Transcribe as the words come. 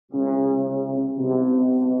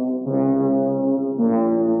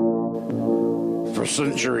For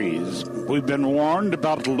centuries, we've been warned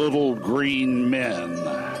about little green men.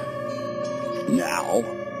 Now,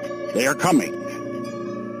 they are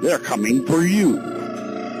coming. They're coming for you.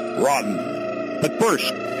 Run. But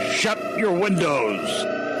first, shut your windows.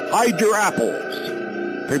 Hide your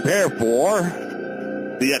apples. Prepare for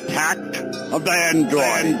the attack of the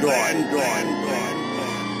android.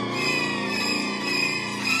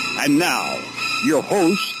 And now, your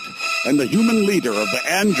host and the human leader of the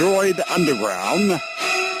Android Underground,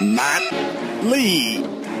 Matt Lee.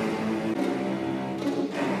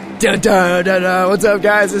 Dun, dun, dun, dun. What's up,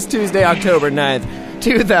 guys? It's Tuesday, October 9th,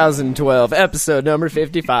 2012, episode number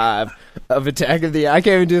 55 of Attack of the... I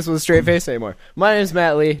can't even do this with a straight face anymore. My name is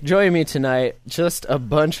Matt Lee. Joining me tonight, just a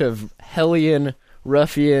bunch of hellion,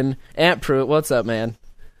 ruffian, Ant Pruitt. What's up, man?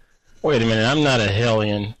 Wait a minute, I'm not a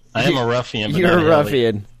hellion. I am a ruffian, but you're not a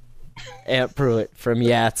ruffian. Ant Pruitt from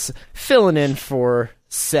Yats, filling in for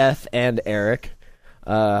Seth and Eric.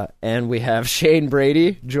 And we have Shane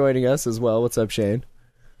Brady joining us as well. What's up, Shane?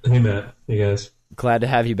 Hey, Matt. Hey, guys. Glad to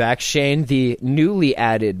have you back. Shane, the newly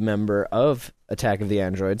added member of Attack of the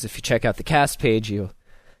Androids. If you check out the cast page, you'll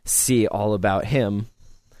see all about him.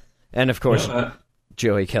 And, of course,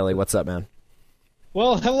 Joey Kelly. What's up, man?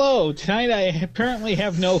 Well, hello. Tonight I apparently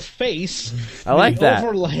have no face. I like that. The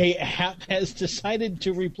overlay app has decided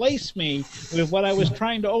to replace me with what I was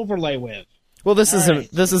trying to overlay with. Well, this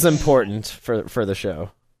is important for the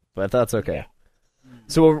show, but that's okay.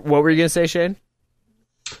 So what were you going to say, Shane?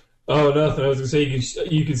 Oh, nothing. I was going to say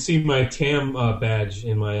you can see my TAM badge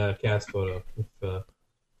in my cast photo.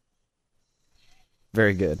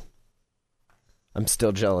 Very good. I'm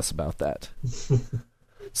still jealous about that.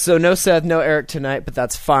 So no Seth, no Eric tonight, but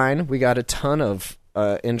that's fine. We got a ton of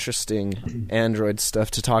interesting Android stuff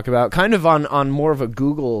to talk about. Kind of on more of a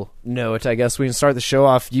Google note, I guess we can start the show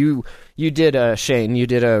off. You did, Shane, you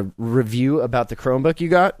did a review about the Chromebook you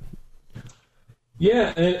got?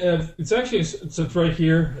 Yeah, it's actually it's right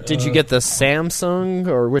here. Did you get the Samsung,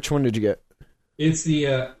 or which one did you get? It's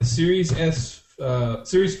the Series 5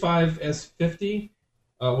 S50.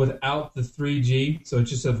 Without the 3G, so it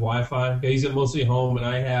just has Wi-Fi. I use it mostly home, and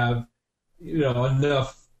I have,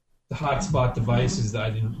 enough hotspot devices that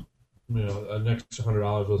I didn't, an extra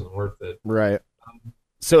 $100 wasn't worth it. Right.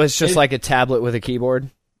 So it's just like a tablet with a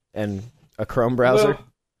keyboard and a Chrome browser?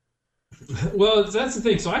 Well, that's the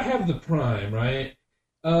thing. So I have the Prime, right?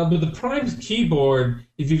 But the Prime's keyboard,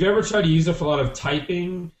 if you've ever tried to use it for a lot of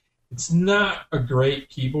typing, it's not a great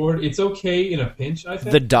keyboard. It's okay in a pinch, I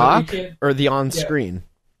think. The dock or the on-screen? Yeah.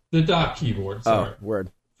 The dock keyboard, sorry. Oh,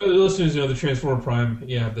 word. For the listeners, the Transformer Prime,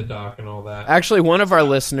 the dock and all that. Actually, one of our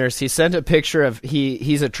listeners, he sent a picture of,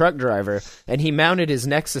 he's a truck driver, and he mounted his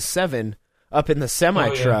Nexus 7 up in the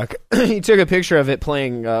semi-truck. Oh, yeah. He took a picture of it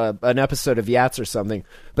playing an episode of Yats or something.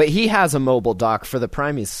 But he has a mobile dock for the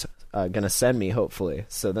Prime he's going to send me, hopefully.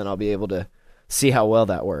 So then I'll be able to see how well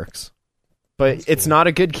that works. But that's it's cool. Not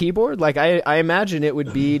a good keyboard? Like, I imagine it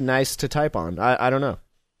would be nice to type on. I don't know.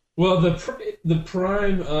 Well, the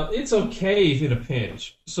Prime, it's okay in a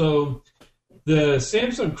pinch. So the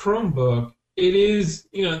Samsung Chromebook, it is,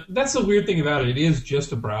 that's the weird thing about it. It is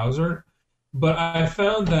just a browser. But I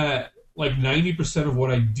found that like 90% of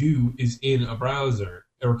what I do is in a browser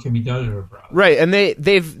or can be done in a browser. Right, and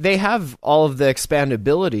they have all of the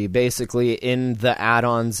expandability basically in the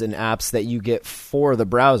add-ons and apps that you get for the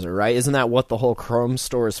browser, right? Isn't that what the whole Chrome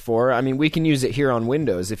store is for? I mean, we can use it here on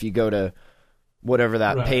Windows if you go to whatever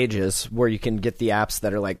that page is where you can get the apps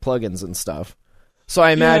that are like plugins and stuff. So I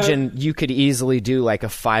imagine you could easily do like a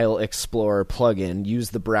File Explorer plugin, use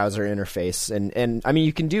the browser interface, and I mean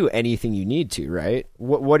you can do anything you need to, right?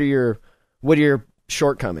 What are your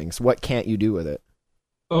shortcomings? What can't you do with it?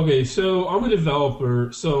 Okay, so I'm a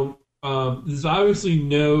developer, so there's obviously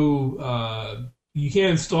no you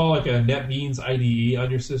can't install like a NetBeans IDE on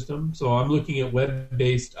your system. So I'm looking at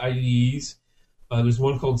web-based IDEs. There's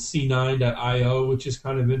one called C9.io, which is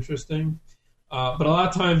kind of interesting. But a lot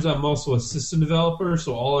of times I'm also a system developer,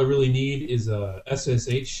 so all I really need is a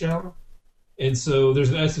SSH shell. And so there's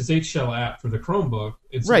an SSH shell app for the Chromebook.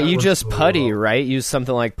 Right, you just PuTTY, right? Use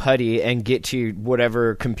something like PuTTY and get to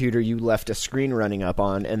whatever computer you left a screen running up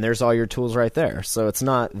on, and there's all your tools right there. So it's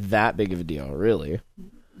not that big of a deal, really.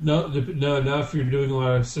 No, not if you're doing a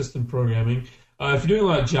lot of system programming. If you're doing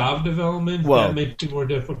a lot of Java development, that makes it more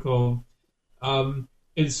difficult.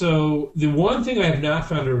 And so the one thing I have not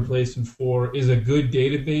found a replacement for is a good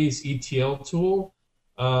database ETL tool.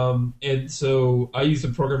 And so I use a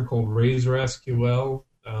program called Razor SQL.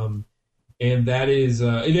 And that is,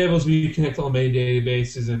 it enables me to connect all my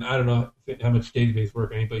databases. And I don't know how much database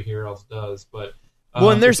work anybody here else does, but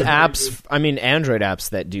Well, and there's It's a very apps. I mean, Android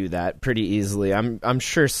apps that do that pretty easily. I'm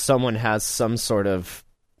sure someone has some sort of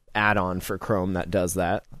add-on for Chrome that does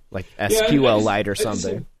that, like SQLite or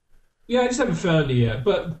something. I just haven't found it yet.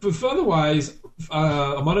 But otherwise,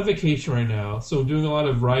 I'm on a vacation right now, so I'm doing a lot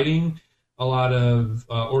of writing, a lot of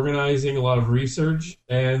organizing, a lot of research,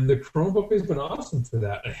 and the Chromebook has been awesome for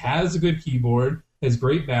that. It has a good keyboard, has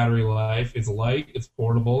great battery life, it's light, it's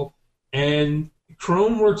portable, and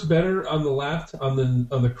Chrome works better on the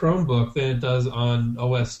on the Chromebook than it does on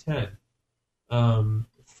OS X.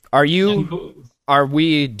 Are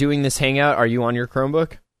we doing this hangout? Are you on your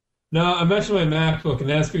Chromebook? No, I'm actually my MacBook, and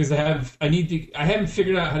that's because I haven't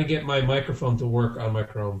figured out how to get my microphone to work on my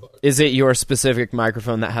Chromebook. Is it your specific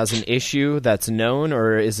microphone that has an issue that's known,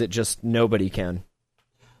 or is it just nobody can?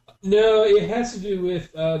 No, it has to do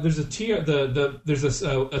with there's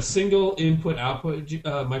a single input output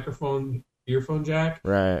microphone earphone jack.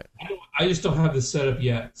 Right. I just don't have the setup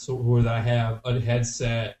yet, so where I have a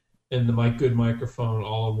headset and the good microphone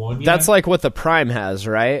all in one. That's like what the Prime has,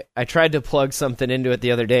 right? I tried to plug something into it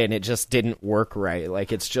the other day, and it just didn't work right.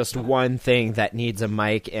 Like, it's just one thing that needs a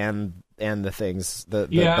mic and the things. The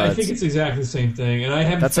buds. I think it's exactly the same thing, and I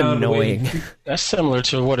haven't. That's found annoying. That's similar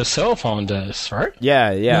to what a cell phone does, right?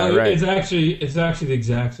 Yeah, no, right. It's actually the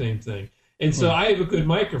exact same thing. And so I have a good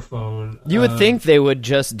microphone. You would think they would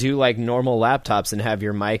just do like normal laptops and have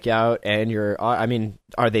your mic out and your... I mean,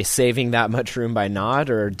 are they saving that much room by not?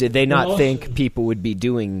 Or did they not think people would be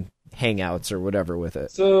doing Hangouts or whatever with it?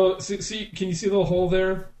 So, see, can you see the little hole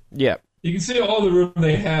there? Yeah. You can see all the room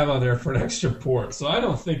they have on there for an extra port. So I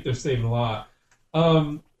don't think they're saving a lot. The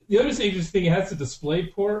other interesting thing, it has a display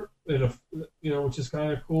port, which is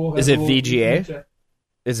kind of cool. Is it VGA?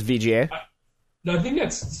 Is VGA? No, I think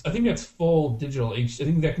that's full digital. I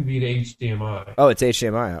think that can be to HDMI. Oh, it's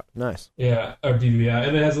HDMI out. Nice. Yeah, or DVI,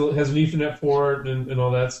 and it has an Ethernet port and all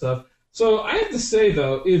that stuff. So I have to say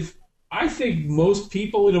though, I think most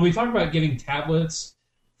people, we talk about getting tablets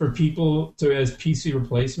for people as PC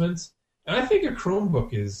replacements, and I think a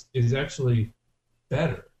Chromebook is actually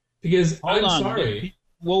better because sorry.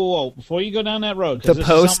 Whoa! Before you go down that road, the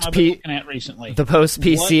post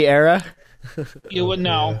PC era.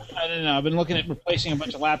 No, I don't know. I've been looking at replacing a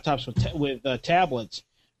bunch of laptops with tablets.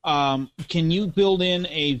 Can you build in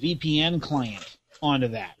a VPN client onto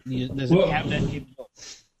that? Does it have that capability?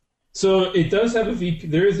 So it does have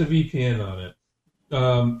there is a VPN on it,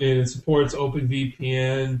 and it supports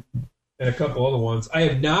OpenVPN and a couple other ones. I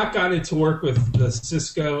have not got it to work with the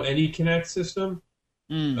Cisco AnyConnect system,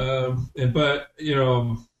 but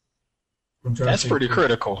I'm trying. That's pretty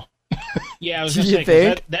critical. Yeah, I was going to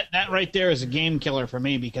say that right there is a game killer for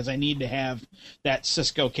me because I need to have that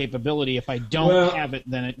Cisco capability. If I don't have it,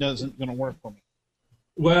 then it isn't going to work for me.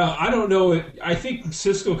 Well, I don't know. I think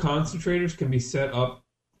Cisco concentrators can be set up.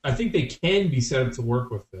 I think they can be set up to work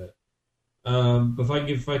with it. But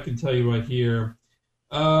if I can tell you right here,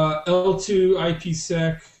 L2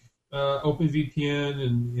 IPsec, OpenVPN,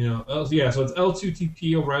 and so it's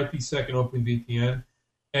L2TP over IPsec and OpenVPN,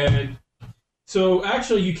 and so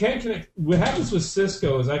actually, you can't connect. What happens with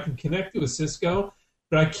Cisco is I can connect to a Cisco,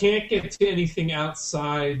 but I can't get to anything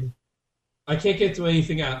outside. So I can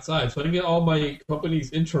get all my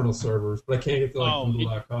company's internal servers, but I can't get to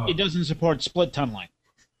Google.com. It doesn't support split tunneling.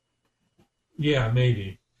 Yeah,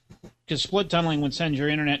 maybe. Because split tunneling would send your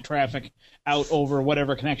internet traffic out over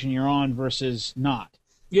whatever connection you're on versus not.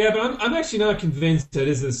 Yeah, but I'm actually not convinced that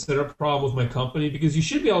is a setup problem with my company because you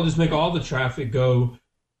should be able to just make all the traffic go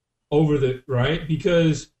over right,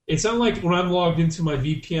 because it's not like when I'm logged into my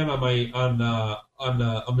VPN on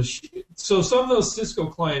a machine. So some of those Cisco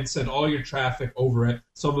clients send all your traffic over it.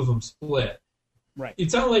 Some of them split. Right.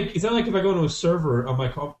 It's not like if I go to a server on my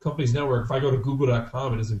company's network, if I go to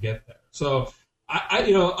Google.com, it doesn't get there. So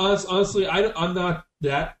honestly, I'm not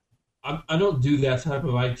that. I don't do that type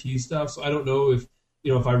of IT stuff. So I don't know if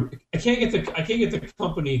I can't get the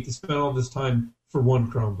company to spend all this time for one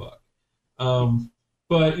Chromebook.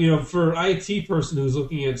 But for an IT person who's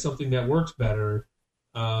looking at something that works better,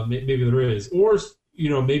 maybe there is, or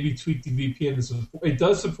maybe tweak the VPN. It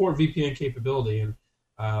does support VPN capability, and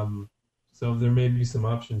so there may be some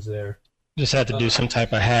options there. Just have to do some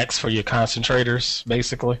type of hacks for your concentrators,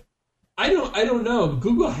 basically. I don't know.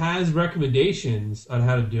 Google has recommendations on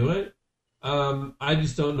how to do it. I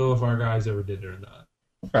just don't know if our guys ever did it or not.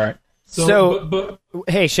 All right. So but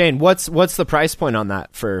hey Shane, what's the price point on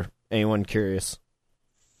that for anyone curious?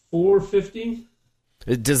 $450.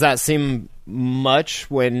 Does that seem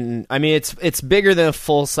much when it's bigger than a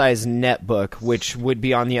full-size netbook, which would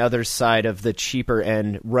be on the other side of the cheaper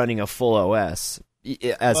end running a full OS.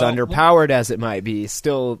 as underpowered as it might be,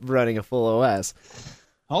 still running a full OS.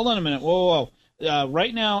 Hold on a minute. Whoa.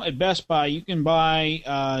 Right now at Best Buy, you can buy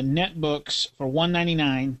netbooks for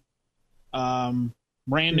 $199,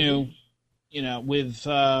 brand new, with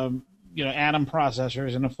Atom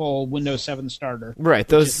processors and a full Windows 7 starter. Right.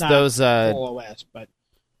 Those full OS, but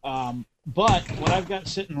what I've got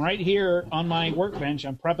sitting right here on my workbench,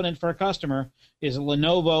 I'm prepping it for a customer, is a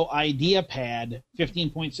Lenovo IdeaPad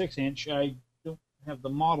 15.6 inch. I don't have the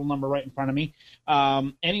model number right in front of me.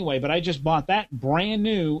 Anyway, but I just bought that brand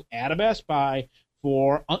new at a Best Buy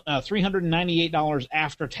for $398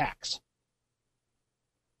 after tax.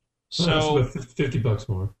 So that's $50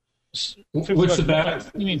 more. What's the back?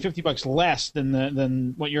 You mean $50 less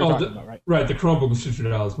than what you're talking about, right? Right. The Chromebook was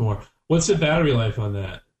 $50 more. What's the battery life on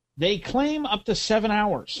that? They claim up to 7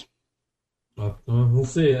 hours. We'll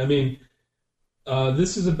see. I mean,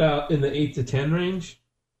 this is about in the 8 to 10 range.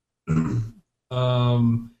 And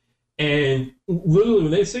literally,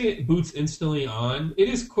 when they say it boots instantly on, it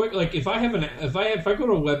is quick. Like if I go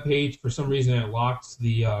to a web page for some reason and it locks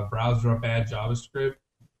the browser up, add JavaScript.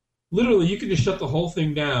 Literally, you can just shut the whole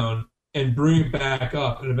thing down and bring it back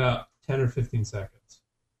up in about 10 or 15 seconds.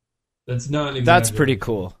 That's not exactly. That's pretty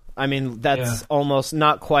cool. I mean, that's almost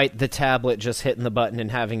not quite the tablet just hitting the button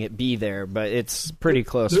and having it be there, but it's pretty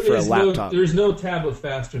close for a laptop. There's no tablet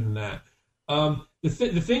faster than that. The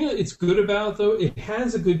thing that it's good about, though, it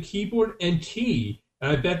has a good keyboard and key.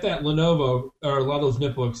 And I bet that Lenovo, or a lot of those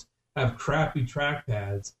netbooks, have crappy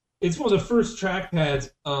trackpads. It's one of the first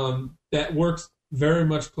trackpads that works very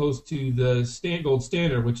much close to the gold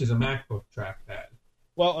standard, which is a MacBook trackpad.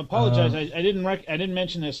 Well, I apologize. I didn't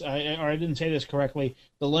mention this, or I didn't say this correctly.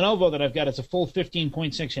 The Lenovo that I've got is a full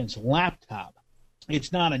 15.6-inch laptop.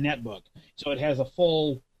 It's not a netbook, so it has a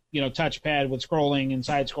full, touchpad with scrolling and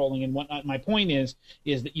side scrolling and whatnot. My point is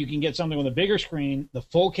that you can get something with a bigger screen, the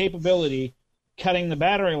full capability, cutting the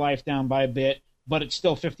battery life down by a bit, but it's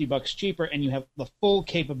still $50 cheaper, and you have the full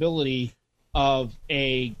capability of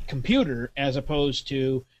a computer as opposed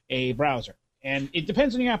to a browser. And it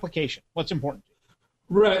depends on your application. What's important?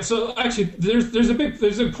 Right. So actually,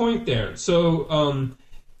 there's a point there. So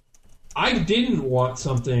I didn't want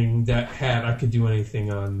something that I could do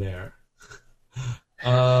anything on there.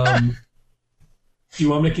 Do you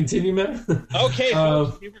want me to continue, man? Okay,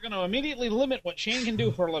 folks, we're going to immediately limit what Shane can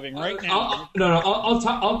do for a living right now.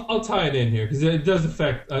 I'll tie it in here because it does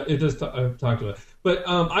affect. It does talk to it. But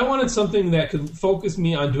I wanted something that could focus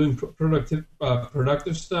me on doing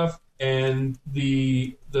productive stuff, and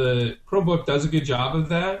the Chromebook does a good job of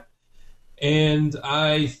that. And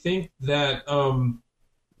I think that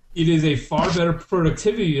it is a far better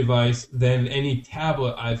productivity device than any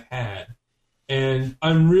tablet I've had. And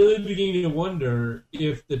I'm really beginning to wonder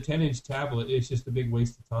if the 10-inch tablet is just a big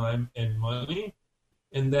waste of time and money,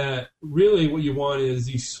 and that really what you want is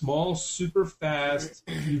these small, super fast,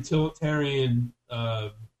 utilitarian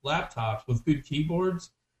laptops with good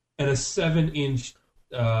keyboards and a 7-inch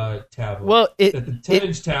tablet. Well, the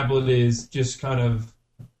 10-inch tablet is just kind of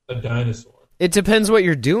a dinosaur. It depends what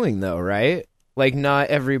you're doing, though, right? Like, not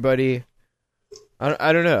everybody...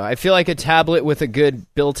 I don't know. I feel like a tablet with a good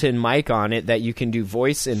built-in mic on it that you can do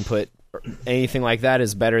voice input or anything like that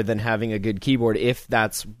is better than having a good keyboard if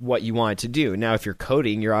that's what you want to do. Now, if you're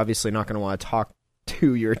coding, you're obviously not going to want to talk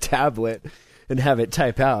to your tablet and have it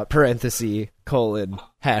type out parenthesis, #,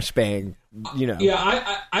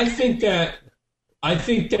 Yeah, I think that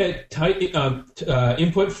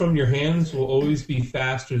input from your hands will always be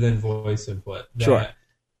faster than voice input. Sure.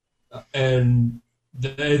 And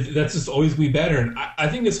that's just always be better. And I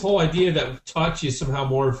think this whole idea that touch is somehow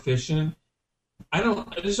more efficient, I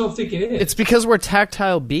just don't think it is. It's because we're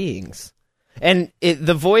tactile beings. And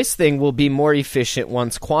the voice thing will be more efficient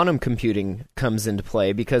once quantum computing comes into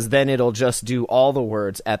play, because then it'll just do all the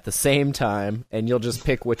words at the same time, and you'll just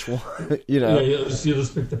pick which one, Yeah, you'll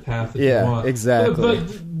just pick the path that you want. Yeah, exactly. But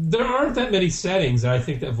there aren't that many settings that I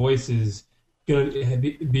think that voice is going to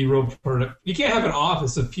be real productive. You can't have an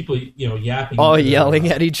office of people, yapping. All yelling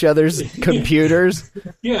at each other's computers.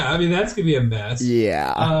 Yeah, I mean, that's going to be a mess.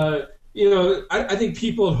 Yeah. I think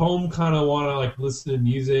people at home kind of want to listen to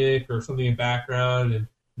music or something in background and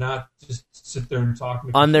not just sit there and talk.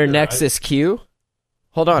 On their Nexus Q?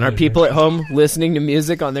 Hold on, are people at home listening to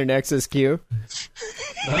music on their Nexus Q?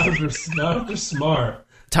 Not if they're smart.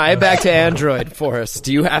 Tie it back to Android for us.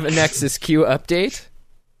 Do you have a Nexus Q update?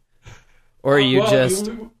 Or are you just...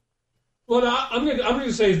 Well, I'm going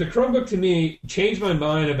to say the Chromebook to me changed my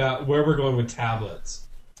mind about where we're going with tablets.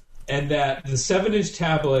 And that the 7-inch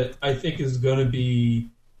tablet, I think, is going to be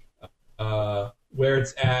where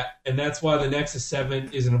it's at. And that's why the Nexus 7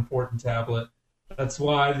 is an important tablet. That's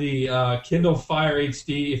why the Kindle Fire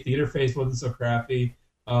HD, if the interface wasn't so crappy,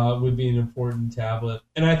 would be an important tablet.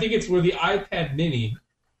 And I think it's where the iPad Mini,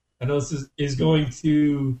 I know this is going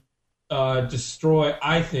to destroy,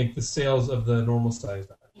 I think, the sales of the normal size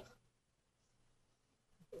iPad.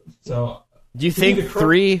 So, do you think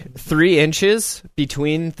 3 inches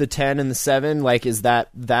between the 10 and the 7, like, is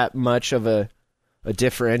that much of a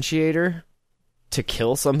differentiator to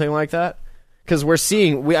kill something like that? Because we're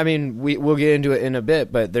seeing, we'll get into it in a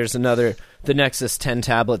bit, but there's the Nexus 10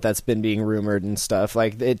 tablet that's been being rumored and stuff.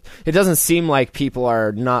 Like, it doesn't seem like people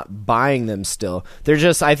are not buying them still.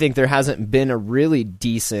 I think there hasn't been a really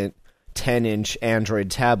decent 10-inch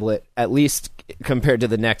Android tablet, at least compared to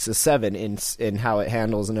the Nexus 7 in how it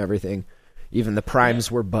handles and everything. Even the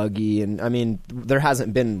primes were buggy, and there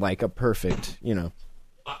hasn't been like a perfect,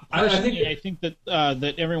 I think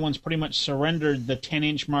that everyone's pretty much surrendered the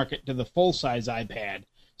 10-inch market to the full-size iPad.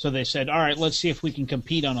 So they said, all right, let's see if we can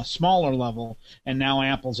compete on a smaller level. And now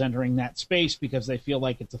Apple's entering that space because they feel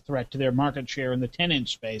like it's a threat to their market share in the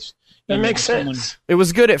 10-inch space. That makes sense. It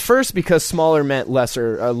was good at first because smaller meant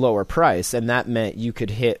lower price, and that meant you could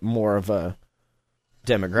hit more of a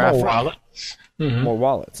demographic. More wallets. Mm-hmm. More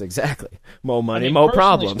wallets, exactly. More money, more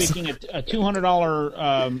problems. Speaking, a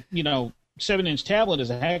 $200, 7-inch tablet is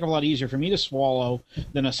a heck of a lot easier for me to swallow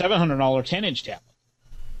than a $700 10-inch tablet.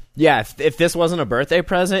 Yeah, if this wasn't a birthday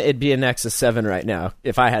present, it'd be a Nexus 7 right now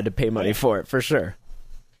if I had to pay money for it, for sure.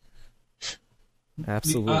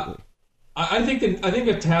 Absolutely. I think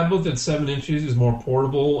a tablet that's 7 inches is more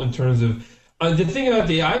portable in terms of... the thing about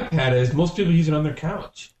the iPad is most people use it on their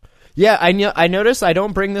couch. Yeah, I noticed I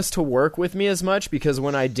don't bring this to work with me as much because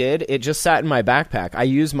when I did, it just sat in my backpack. I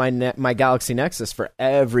use my Galaxy Nexus for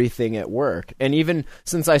everything at work. And even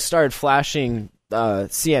since I started flashing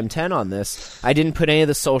CM10 on this, I didn't put any of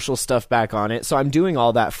the social stuff back on it. So I'm doing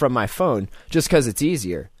all that from my phone just because it's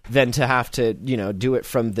easier than to have to, do it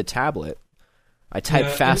from the tablet. I type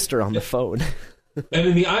faster on the phone. And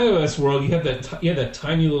in the iOS world, you have that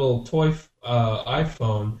tiny little toy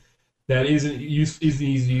iPhone that isn't easy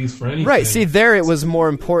to use for anything. Right. See, there it was more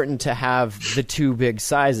important to have the 2 big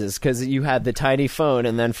sizes because you had the tiny phone,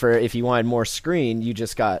 and then if you wanted more screen, you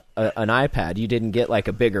just got an iPad. You didn't get like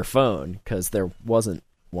a bigger phone because there wasn't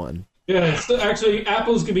one. Yeah, so actually,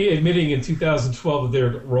 Apple's going to be admitting in 2012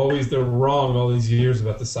 that they're wrong all these years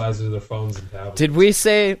about the size of their phones and tablets. Did we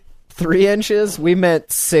say 3 inches? We meant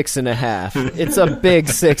 6.5. It's a big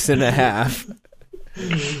 6.5.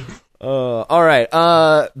 All right.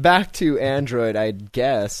 Back to Android, I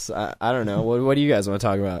guess. I don't know. What do you guys want to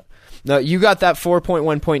talk about? No, you got that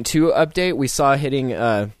 4.1.2 update we saw hitting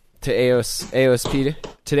to AOSP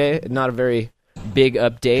today. Not a very big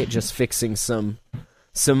update, just fixing some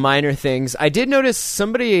minor things. I did notice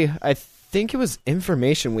somebody, I think it was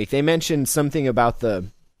Information Week, they mentioned something about the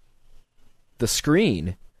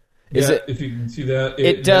screen. If you can see that,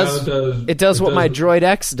 it does what my Droid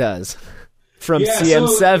X does. From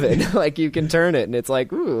CM7, like you can turn it, and it's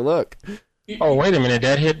like, ooh, look. Oh, wait a minute,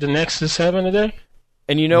 that hit the Nexus 7 today?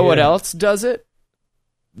 And you know what else does it?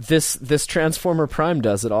 This Transformer Prime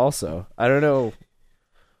does it also. I don't know.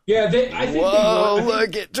 Yeah,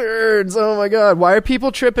 look, it turns. Oh my god, why are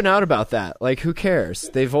people tripping out about that? Like, who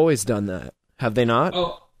cares? They've always done that. Have they not?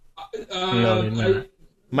 No.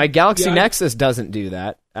 My Galaxy Nexus doesn't do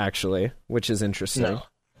that, actually, which is interesting. No.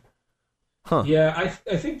 Huh. Yeah,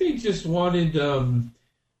 I think they just wanted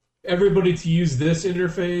everybody to use this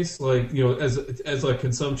interface, like as a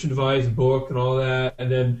consumption device, book, and all that,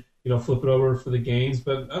 and then flip it over for the games.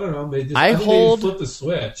 But I don't know, they just flip the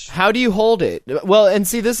switch. How do you hold it? Well, and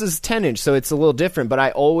see, this is 10-inch, so it's a little different. But I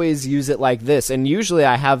always use it like this, and usually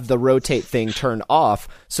I have the rotate thing turned off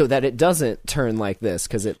so that it doesn't turn like this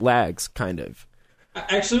because it lags, kind of.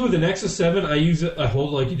 Actually, with the Nexus 7, I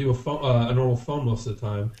hold it like you do a normal phone most of the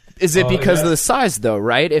time. Is it because of the size, though,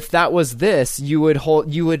 right? If that was this, you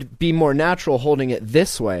would be more natural holding it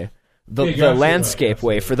this way, the landscape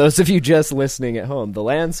way. For those of you just listening at home, the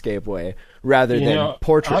landscape way, rather than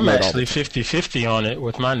portrait I'm mode. I'm actually 50-50 on it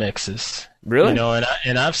with my Nexus. Really?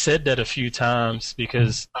 And I've said that a few times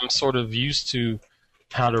because I'm sort of used to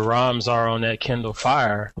how the ROMs are on that Kindle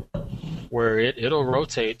Fire, where it'll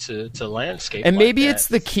rotate to landscape. And maybe like it's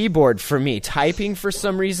the keyboard for me. Typing for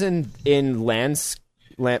some reason in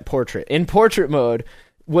portrait mode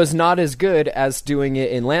was not as good as doing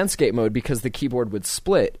it in landscape mode because the keyboard would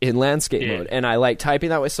split in landscape mode, and I like typing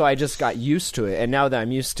that way, so I just got used to it. And now that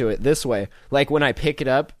I'm used to it this way, like when I pick it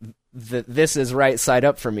up, this is right side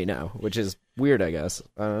up for me now, which is weird, I guess.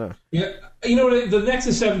 I don't know. Yeah, the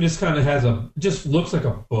Nexus 7 just kind of just looks like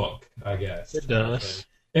a book, I guess. It does.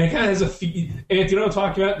 And it kind of has a feet. And if you know what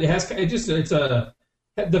I'm talking about,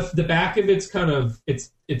 the back of it's kind of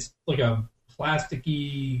it's like a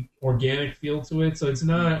plasticky organic feel to it, so it's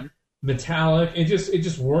not metallic. It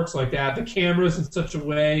just works like that. The camera's in such a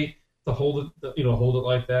way to hold it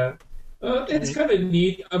like that. It's kind of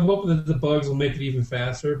neat. I'm hoping that the bugs will make it even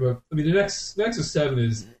faster. But I mean, the Nexus 7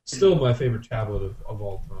 is still my favorite tablet of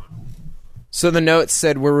all time. So the note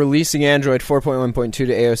said, we're releasing Android 4.1.2 to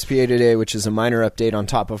AOSPA today, which is a minor update on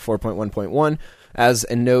top of 4.1.1. As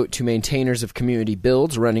a note to maintainers of community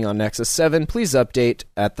builds running on Nexus 7, please update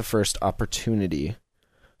at the first opportunity.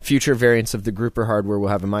 Future variants of the grouper hardware will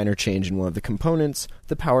have a minor change in one of the components,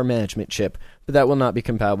 the power management chip, but that will not be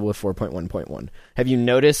compatible with 4.1.1. Have you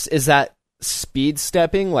noticed, is that speed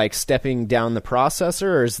stepping, like stepping down the processor,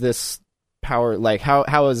 or is this power, like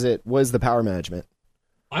how is it, what is the power management?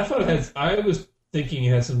 I was thinking it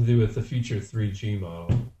had something to do with the future 3G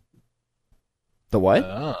model. The what?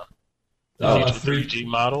 The future 3G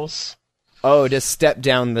models? Oh, to step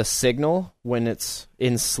down the signal when it's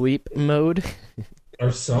in sleep mode?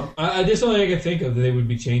 Or some. I just don't think I can think of that they would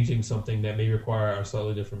be changing something that may require a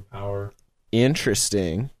slightly different power.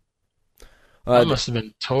 Interesting. I must have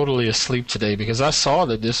been totally asleep today because I saw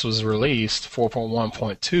that this was released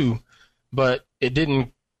 4.1.2, but it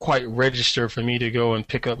didn't quite register for me to go and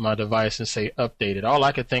pick up my device and say updated. All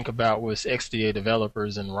I could think about was XDA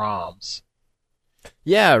developers and ROMs.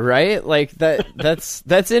 Yeah, right? Like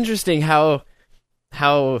that's interesting how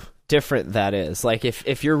different that is. Like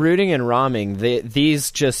if you're rooting and ROMing, these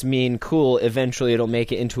just mean cool, eventually it'll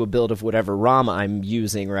make it into a build of whatever ROM I'm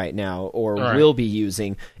using right now or will be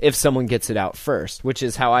using if someone gets it out first, which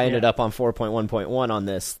is how I ended up on 4.1.1 on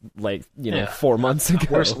this 4 months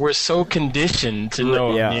ago. We're so conditioned to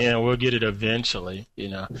know we'll get it eventually,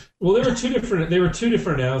 Well, there were two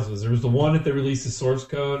different announcements. There was the one that they released the source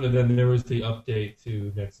code, and then there was the update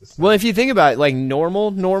to Nexus 7. Well, if you think about it, like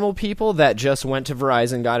normal people that just went to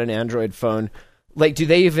Verizon, got an Android phone, like, do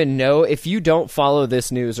they even know? If you don't follow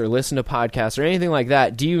this news or listen to podcasts or anything like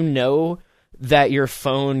that, do you know that your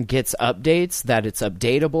phone gets updates, that it's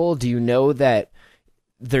updatable? Do you know that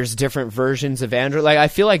there's different versions of Android? Like, I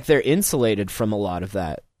feel like they're insulated from a lot of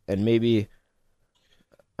that, and maybe,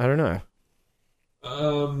 I don't know.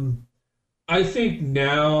 I think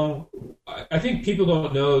people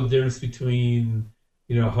don't know the difference between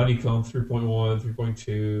Honeycomb 3.1,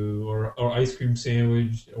 3.2, or Ice Cream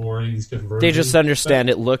Sandwich, or any of these different versions. They just understand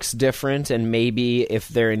it looks different, and maybe if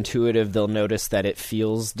they're intuitive, they'll notice that it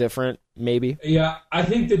feels different, maybe. Yeah, I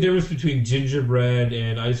think the difference between gingerbread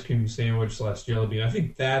and Ice Cream Sandwich / Jelly Bean, I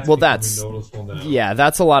think that's noticeable now. Yeah,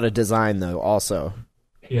 that's a lot of design, though, also.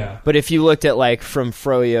 Yeah. But if you looked at, like, from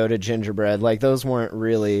Froyo to gingerbread, like, those weren't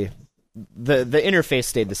really... The interface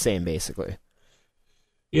stayed the same, basically.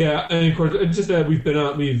 Yeah, and of course, it's just that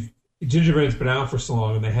gingerbread's been out for so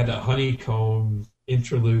long, and they had a honeycomb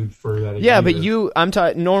interlude for that. Yeah, but I'm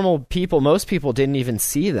talking normal people. Most people didn't even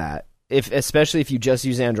see that. Especially if you just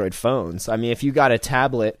use Android phones. I mean, if you got a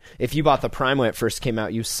tablet, if you bought the Prime when it first came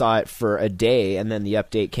out, you saw it for a day, and then the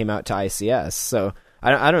update came out to ICS. So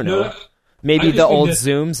I don't know. Maybe the old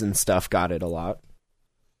Zooms and stuff got it a lot.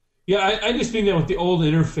 Yeah, I just think that with the old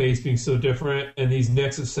interface being so different, and these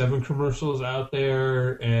Nexus 7 commercials out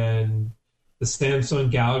there, and the Samsung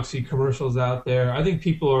Galaxy commercials out there, I think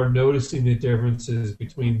people are noticing the differences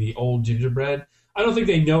between the old gingerbread. I don't think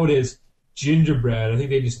they know it as gingerbread. I think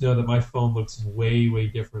they just know that my phone looks way, way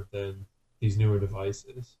different than these newer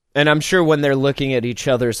devices. And I'm sure when they're looking at each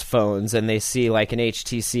other's phones and they see like an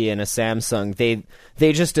HTC and a Samsung,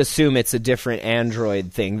 they just assume it's a different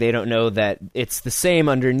Android thing. They don't know that it's the same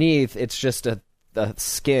underneath. It's just a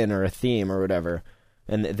skin or a theme or whatever.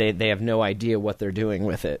 And they have no idea what they're doing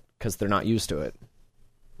with it because they're not used to it.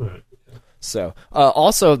 Right. So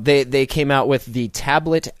also, they came out with the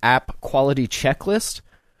tablet app quality checklist,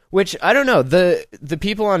 which, I don't know, the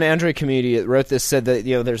people on Android community that wrote this said that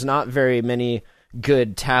there's not very many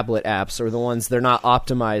good tablet apps, or the ones they're not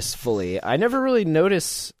optimized fully. I never really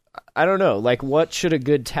notice. I don't know, like, what should a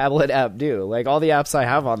good tablet app do? Like, all the apps I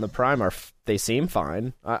have on the Prime they seem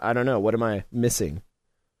fine. I don't know, what am I missing?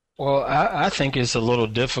 Well, I think it's a little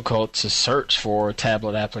difficult to search for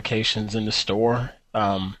tablet applications in the store,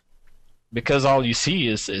 because all you see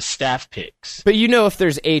is staff pics. But if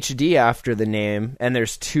there's HD after the name and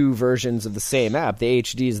there's two versions of the same app, the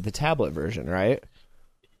HD is the tablet version, right?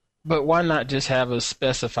 But why not just have a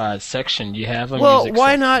specified section? You have a music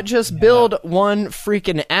why not just build one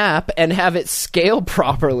freaking app and have it scale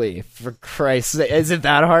properly? For Christ's sake, is it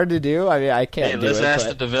that hard to do? I mean, I can't do it. Let's ask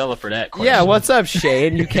the developer that question. Yeah, what's up,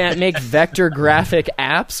 Shane? You can't make vector graphic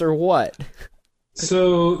apps or what?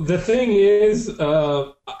 So the thing is,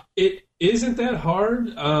 it isn't that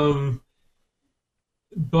hard.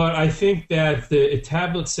 But I think that the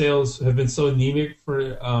tablet sales have been so anemic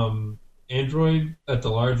for Android at the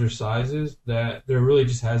larger sizes that there really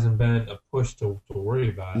just hasn't been a push to worry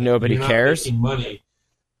about it. Nobody cares? Making money.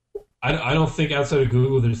 I don't think outside of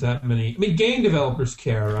Google there's that many. I mean, game developers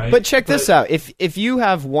care, right? But check this out. If you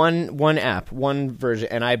have one app, one version,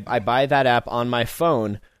 and I buy that app on my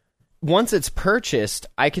phone, once it's purchased,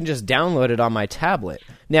 I can just download it on my tablet.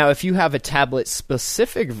 Now, if you have a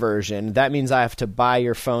tablet-specific version, that means I have to buy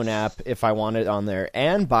your phone app if I want it on there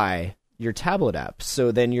and buy your tablet app.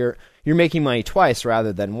 So then you're making money twice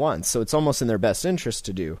rather than once. So it's almost in their best interest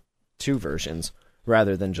to do two versions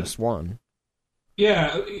rather than just one.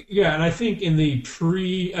 Yeah, and I think in the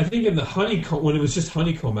Honeycomb, when it was just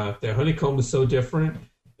Honeycomb out there, Honeycomb was so different,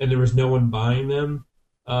 and there was no one buying them,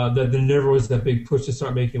 that there never was that big push to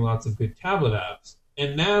start making lots of good tablet apps.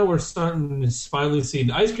 And now we're starting to finally see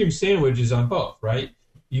the Ice Cream Sandwich is on both, right?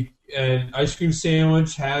 And Ice Cream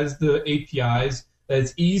Sandwich has the APIs that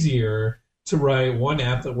it's easier to write one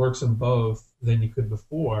app that works on both than you could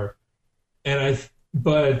before.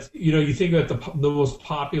 But you think about the most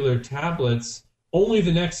popular tablets. Only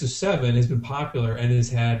the Nexus 7 has been popular and has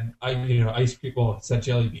had, ice cream. Well, it's not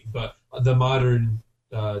Jelly Bean, but the modern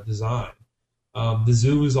design. The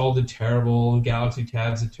Zoom is all terrible. The Galaxy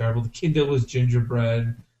Tabs are terrible. The Kindle is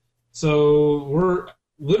gingerbread. So we're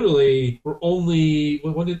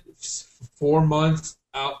only 4 months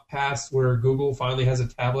out past where Google finally has a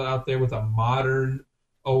tablet out there with a modern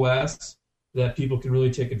OS that people can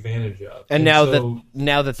really take advantage of. And now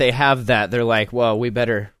that they have that, they're like, well, we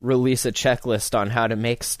better release a checklist on how to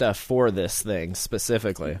make stuff for this thing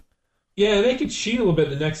specifically. Yeah, they could cheat a little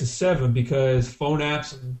bit in the Nexus 7 because phone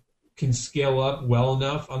apps can scale up well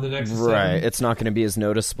enough on the Nexus 7. Right, it's not going to be as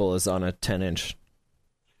noticeable as on a 10-inch.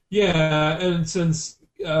 Yeah, and since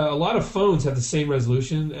a lot of phones have the same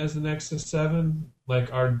resolution as the Nexus 7,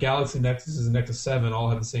 like our Galaxy Nexus and Nexus 7 all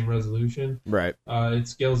have the same resolution. Right. It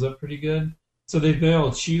scales up pretty good. So they've been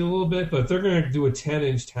able to cheat a little bit, but if they're going to do a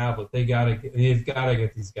 10-inch tablet, they've got to get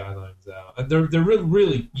these guidelines out. And they're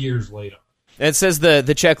really years late on. It says the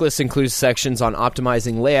checklist includes sections on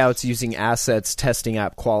optimizing layouts, using assets, testing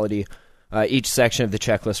app quality. Each section of the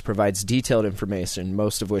checklist provides detailed information,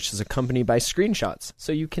 most of which is accompanied by screenshots,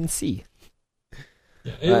 so you can see.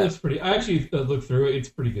 Yeah, it looks pretty. I actually looked through it. It's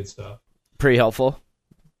pretty good stuff. Pretty helpful.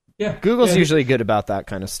 Yeah, Google's usually good about that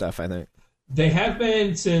kind of stuff, I think. They have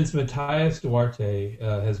been since Matthias Duarte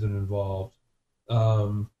has been involved.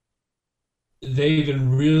 They've been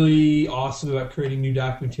really awesome about creating new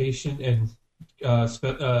documentation and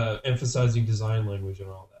emphasizing design language and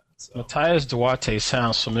all that. So. Matthias Duarte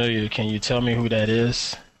sounds familiar. Can you tell me who that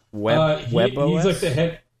is? WebOS? He's like the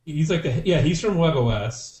head. He's from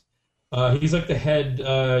WebOS. He's like the head.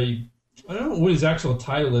 I don't know what his actual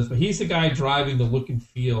title is, but he's the guy driving the look and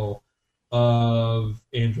feel of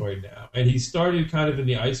Android now, and he started kind of in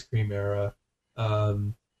the ice cream era,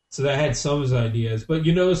 so that had some of his ideas. But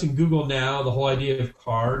you notice in Google now, the whole idea of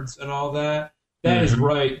cards and all that is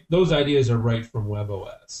right. Those ideas are right from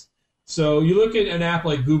WebOS. So you look at an app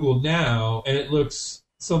like Google Now, and it looks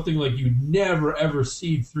something like you'd never ever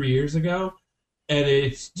see 3 years ago, and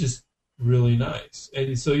it's just really nice.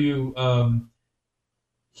 And so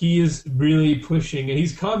he is really pushing, and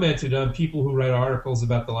he's commented on people who write articles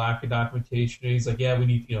about the lack of documentation, and he's like, yeah, we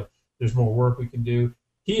need, there's more work we can do.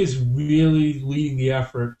 He is really leading the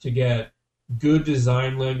effort to get good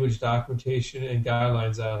design language documentation and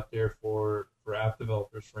guidelines out there for app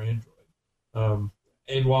developers for Android.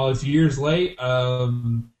 And while it's years late,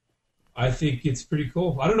 I think it's pretty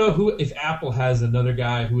cool. I don't know if Apple has another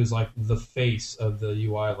guy who is like the face of the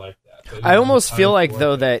UI like that. I almost feel like,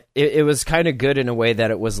 though, that it was kind of good in a way that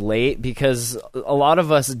it was late, because a lot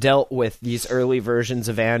of us dealt with these early versions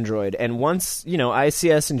of Android, and once,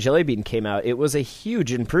 ICS and Jelly Bean came out, it was a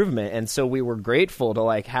huge improvement, and so we were grateful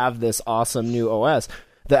to have this awesome new OS.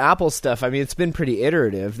 The Apple stuff, I mean, it's been pretty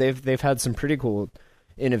iterative. They've had some pretty cool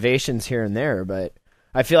innovations here and there, but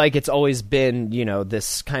I feel like it's always been,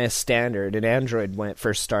 this kind of standard, and Android, when it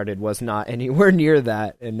first started, was not anywhere near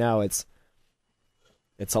that, and now it's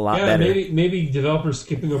a lot better. Maybe developers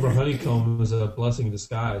skipping over Honeycomb was a blessing in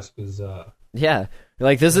disguise, because... Yeah,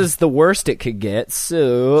 this is the worst it could get,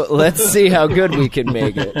 so let's see how good we can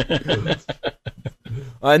make it.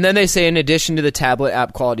 And then they say, in addition to the tablet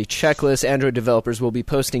app quality checklist, Android developers will be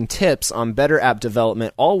posting tips on better app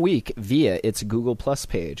development all week via its Google Plus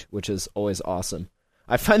page, which is always awesome.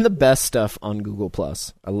 I find the best stuff on Google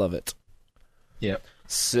Plus. I love it. Yep.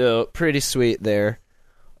 So, pretty sweet there.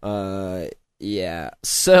 Yeah.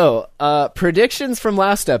 So, predictions from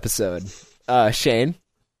last episode. Shane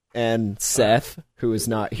and Seth, who is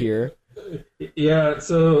not here. Yeah,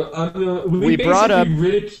 so we brought up...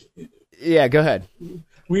 Yeah, go ahead.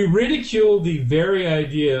 We ridiculed the very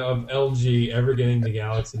idea of LG ever getting the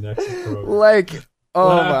Galaxy Nexus program. Like,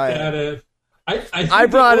 oh my... At it. I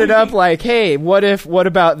brought it up like, hey, what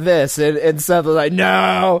about this? And Seth was like,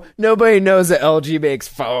 no, nobody knows that LG makes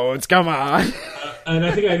phones. Come on. And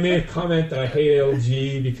I think I made a comment that I hate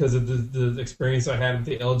LG because of the experience I had with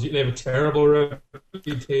the LG. They have a terrible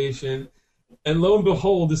reputation. And lo and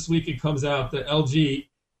behold, this week it comes out that LG...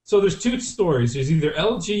 So there's two stories. There's either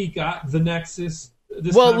LG got the Nexus...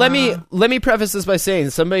 let me preface this by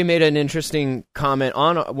saying somebody made an interesting comment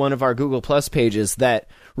on one of our Google Plus pages that,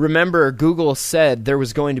 remember, Google said there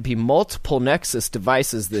was going to be multiple Nexus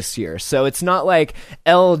devices this year. So it's not like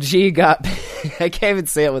LG got... I can't even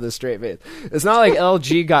say it with a straight face. It's not like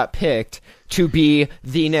LG got picked to be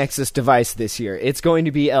the Nexus device this year. It's going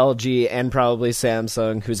to be LG and probably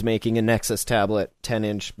Samsung, who's making a Nexus tablet,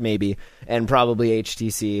 10-inch maybe, and probably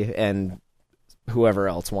HTC and whoever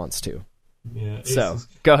else wants to. Yeah. So,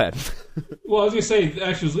 go ahead. Well, I was going to say,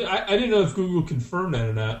 actually, I didn't know if Google confirmed that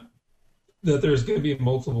or not, that there's going to be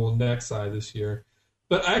multiple Nexi this year.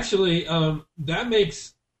 But actually, that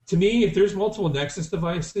makes, to me, if there's multiple Nexus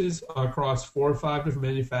devices across 4 or 5 different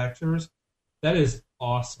manufacturers, that is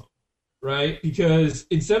awesome, right? Because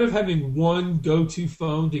instead of having one go-to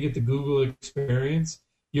phone to get the Google experience,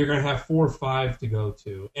 you're going to have 4 or 5 to go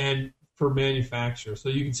to, and for manufacturer. So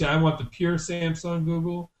you can say, I want the pure Samsung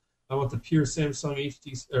Google, I want the pure Samsung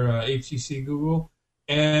HTC Google,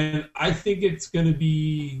 and I think it's going to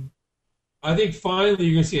be... I think finally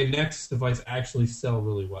you're going to see a Nexus device actually sell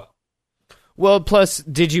really well. Well, plus,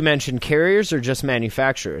 did you mention carriers or just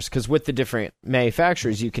manufacturers? Because with the different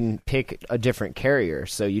manufacturers, you can pick a different carrier,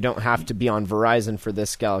 so you don't have to be on Verizon for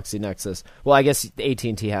this Galaxy Nexus. Well, I guess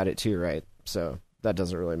AT&T had it too, right? So that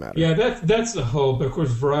doesn't really matter. Yeah, that's the hope. Of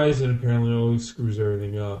course, Verizon apparently always screws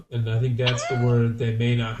everything up, and I think that's the word. They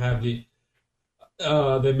may not have the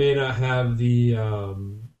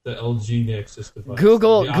the LG Nexus device.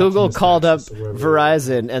 Google called up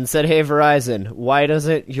Verizon and said, "Hey Verizon, why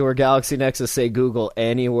doesn't your Galaxy Nexus say Google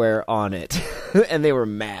anywhere on it?" And they were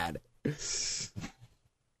mad.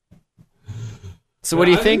 So what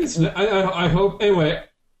do you think? I hope anyway.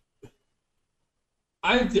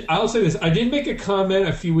 I'll say this. I did make a comment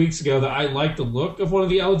a few weeks ago that I like the look of one of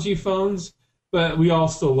the LG phones, but we all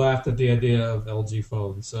still laughed at the idea of LG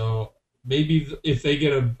phones. So maybe if they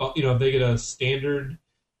get a standard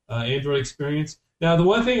Android experience. Now, the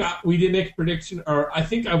one thing we did make a prediction, or I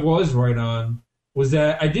think I was right on, was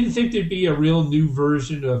that I didn't think there'd be a real new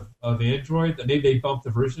version of Android. That maybe they bumped the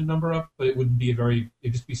version number up, but it wouldn't be it'd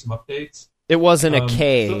just be some updates. It wasn't a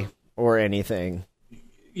K or anything.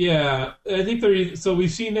 Yeah, I think so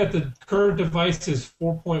we've seen that the current device is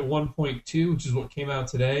 4.1.2, which is what came out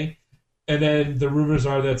today. And then the rumors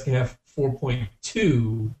are that it's going to have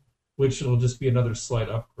 4.2, which will just be another slight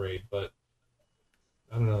upgrade. But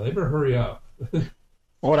I don't know. They better hurry up.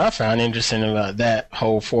 What I found interesting about that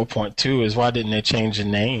whole 4.2 is why didn't they change the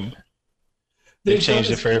name? They changed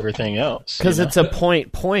it for everything else. Because it's a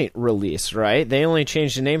point release, right? They only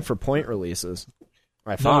changed the name for point releases.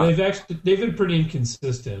 I thought. No, they've been pretty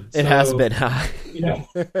inconsistent. It has been, huh? Yeah.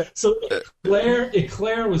 So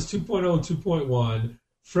Eclair was 2.0, 2.1.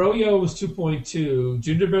 Froyo was 2.2.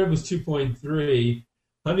 Gingerbread was 2.3.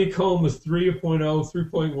 Honeycomb was 3.0,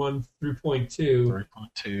 3.1, 3.2.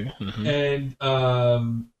 3.2. Mm-hmm. And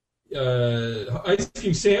Ice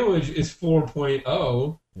Cream Sandwich is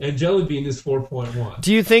 4.0. And Jelly Bean is 4.1.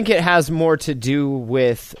 Do you think it has more to do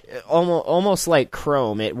with almost like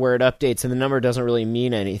Chrome, where it updates and the number doesn't really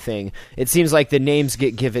mean anything? It seems like the names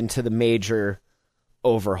get given to the major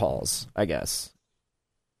overhauls, I guess.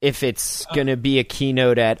 If it's going to be a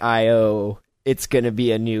keynote at I.O., it's going to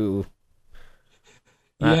be a new...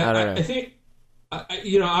 Yeah, I don't know. I think,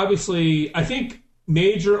 obviously, I think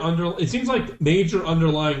it seems like major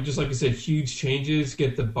underlying, just like you said, huge changes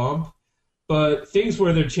get the bump. But things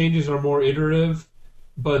where their changes are more iterative,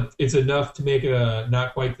 but it's enough to make it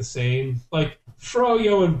not quite the same. Like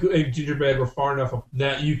Froyo and Gingerbread were far enough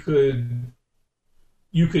that you could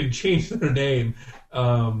change their name,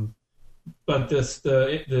 but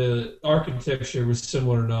the architecture was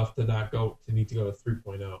similar enough to need to go to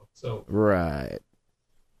 3.0. So right.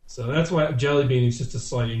 So that's why Jelly Bean is just a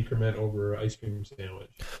slight increment over Ice Cream Sandwich.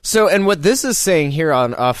 So, and what this is saying here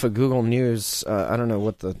off of Google News, I don't know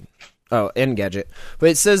what Engadget, but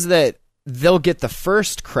it says that they'll get the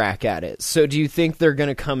first crack at it. So do you think they're going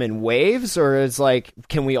to come in waves, or is like,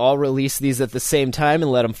 can we all release these at the same time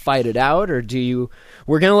and let them fight it out? Or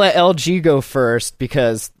we're going to let LG go first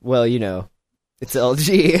because, well, it's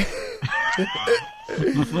LG.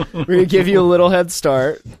 We're going to give you a little head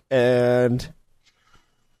start. And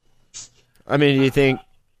I mean, do you think?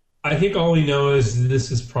 I think all we know is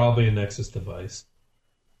this is probably a Nexus device.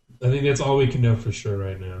 I think that's all we can know for sure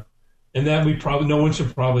right now. And that no one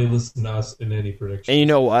should probably listen to us in any prediction. And you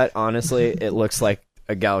know what? Honestly, it looks like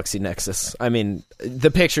a Galaxy Nexus. I mean,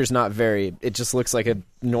 the picture's not it just looks like a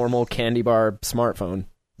normal candy bar smartphone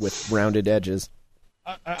with rounded edges.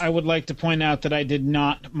 I would like to point out that I did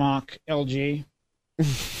not mock LG. I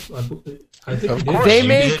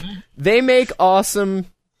think they make awesome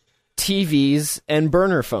TVs and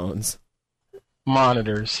burner phones.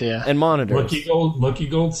 Monitors, yeah. And monitors. Lucky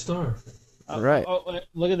gold star. Right.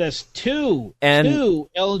 Look at this. Two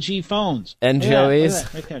LG phones. And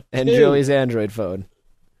Joey's Android phone.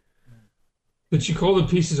 But you called them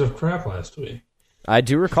pieces of crap last week. I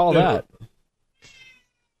do recall that.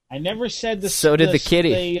 I never said this. So did the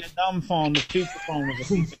kitty. The dumb phone, the feature phone was a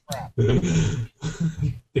piece of crap.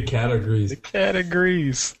 The cat agrees. The cat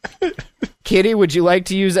agrees. Kitty, would you like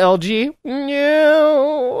to use LG?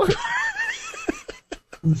 No.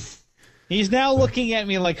 He's now looking at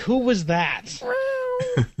me like, who was that?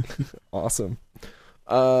 Awesome.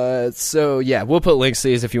 So, yeah, we'll put links to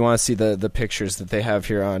these if you want to see the pictures that they have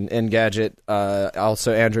here on Engadget.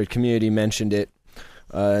 Also, Android Community mentioned it.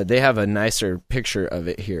 They have a nicer picture of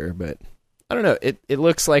it here, but I don't know. It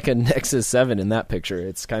looks like a Nexus 7 in that picture.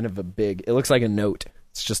 It's kind of it looks like a Note.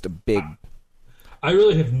 It's just a big... I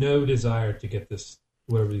really have no desire to get this,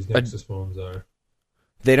 whatever these Nexus phones are.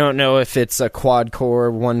 They don't know if it's a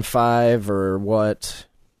quad-core 1.5 or what,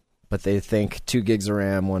 but they think 2 gigs of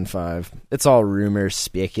RAM, 1.5. It's all rumors,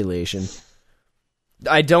 speculation.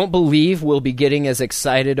 I don't believe we'll be getting as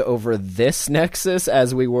excited over this Nexus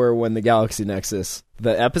as we were when the Galaxy Nexus.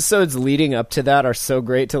 The episodes leading up to that are so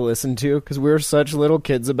great to listen to because we were such little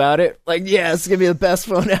kids about it. Like, yeah, it's going to be the best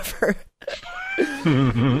phone ever.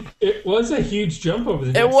 It was a huge jump over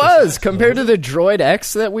the Nexus. It was, compared to the Droid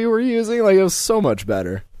X that we were using. Like, it was so much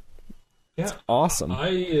better. Yeah. It's awesome.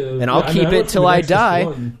 And I'll keep it till I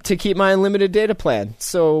die to keep my unlimited data plan.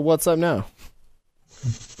 So what's up now?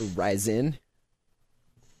 Ryzen.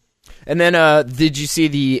 And then, did you see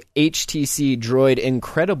the HTC Droid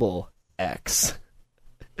Incredible X?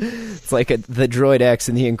 It's like the Droid X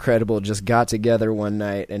and the Incredible just got together one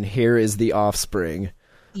night, and here is the offspring.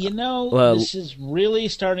 This is really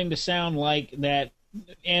starting to sound like that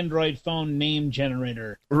Android phone name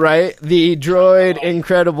generator. Right? The Droid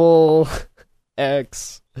Incredible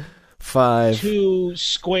X5. 2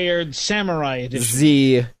 squared Samurai Edition.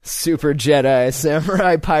 Z Super Jedi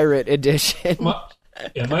Samurai Pirate Edition.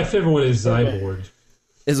 My favorite one is Zyborg.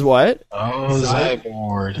 Is what? Oh,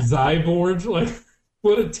 Zyborg. Zyborg? Like,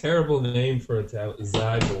 what a terrible name for a tablet.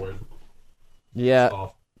 Zyborg. Yeah.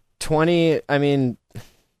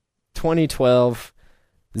 2012,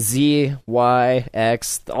 Z, Y,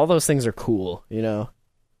 X, all those things are cool,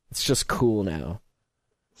 It's just cool now.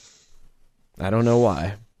 I don't know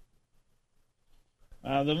why.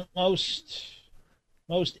 The most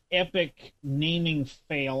epic naming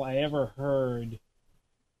fail I ever heard,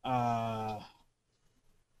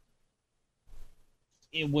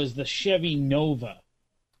 it was the Chevy Nova.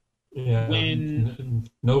 Yeah, when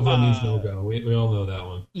Nova means no go. We all know that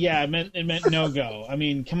one. Yeah, it meant no go. I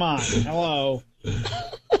mean, come on, hello.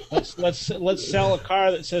 Let's sell a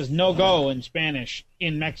car that says no go in Spanish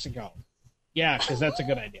in Mexico. Yeah, because that's a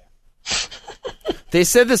good idea. They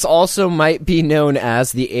said this also might be known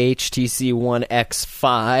as the HTC One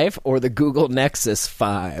X5 or the Google Nexus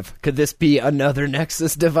 5. Could this be another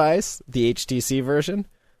Nexus device, the HTC version?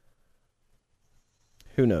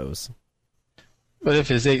 Who knows? But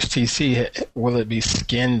if it's HTC, will it be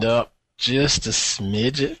skinned up just a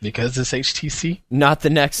smidget because it's HTC? Not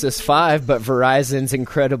the Nexus 5, but Verizon's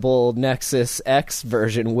incredible Nexus X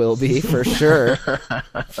version will be, for sure.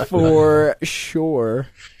 For sure.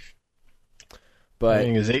 But the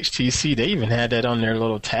thing is, HTC, they even had that on their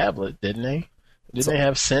little tablet, didn't they? Didn't they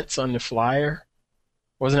have Sense on the Flyer?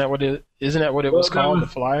 Isn't that what it was called, the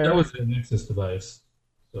Flyer? That was a Nexus device.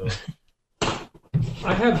 So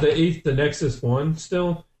I have the Nexus One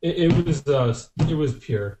still. It was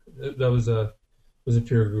pure. That was a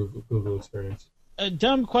pure Google experience. A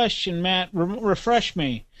dumb question, Matt. Refresh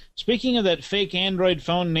me. Speaking of that fake Android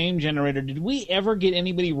phone name generator, did we ever get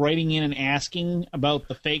anybody writing in and asking about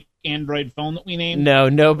the fake Android phone that we named? No,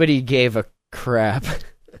 nobody gave a crap.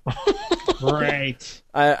 Right.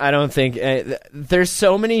 I don't think there's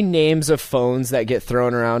so many names of phones that get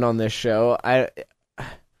thrown around on this show. I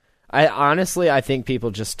honestly, I think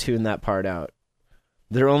people just tune that part out.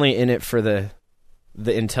 They're only in it for the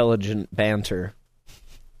intelligent banter,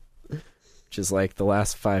 which is like the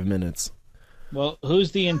last 5 minutes. Well,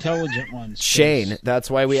 who's the intelligent one? Shane. That's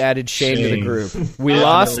why we added Shane to the group. We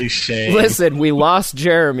lost. Shane. Listen, we lost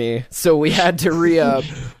Jeremy, so we had to re-up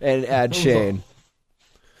and add Shane.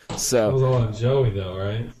 So that was all on Joey, though,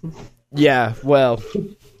 right? Yeah. Well,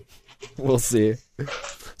 we'll see.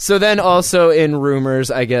 So then, also in rumors,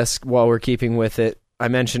 I guess, while we're keeping with it, I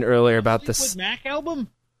mentioned earlier about this Fleetwood Mac album.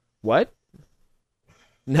 What?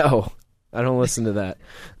 No, I don't listen to that.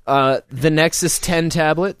 The Nexus 10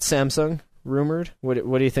 tablet, Samsung. Rumored. What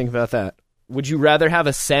do you think about that? Would you rather have a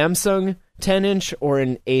Samsung 10-inch or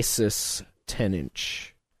an Asus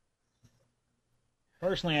 10-inch?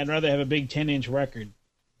 Personally, I'd rather have a big 10-inch record.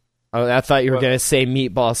 Oh, I thought you were going to say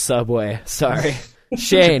Meatball Subway. Sorry.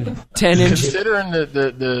 Shane, 10-inch. Considering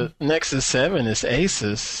the Nexus 7 is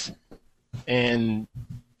Asus, and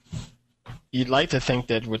you'd like to think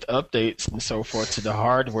that with updates and so forth to the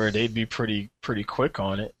hardware, they'd be pretty quick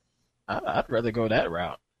on it. I'd rather go that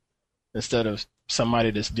route, instead of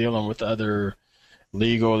somebody that's dealing with other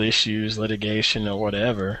legal issues, litigation, or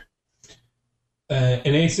whatever. And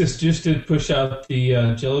Asus just did push out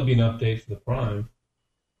the Jelly Bean update for the Prime.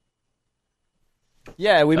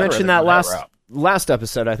 Yeah, we mentioned that last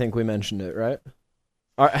episode. I think we mentioned it, right?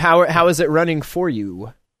 How is it running for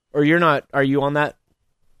you? Or you're not? Are you on that,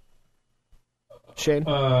 Shane?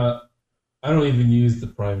 I don't even use the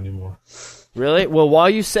Prime anymore. Really? Well, while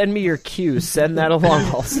you send me your cue, send that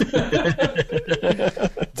along also.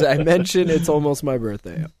 Did I mention it's almost my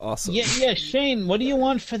birthday? Awesome. Yeah, Shane, what do you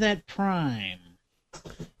want for that Prime?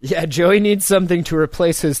 Yeah, Joey needs something to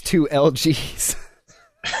replace his 2 LGs.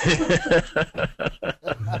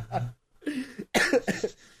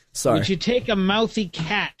 Sorry. Would you take a mouthy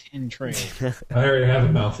cat in trade? I already have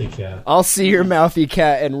a mouthy cat. I'll see your mouthy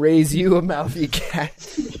cat and raise you a mouthy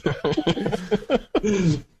cat.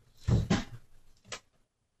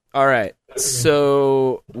 All right.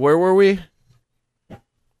 So, where were we?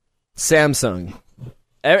 Samsung.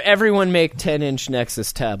 Everyone make 10-inch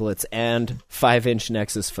Nexus tablets and 5-inch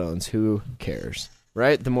Nexus phones. Who cares?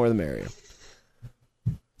 Right? The more the merrier.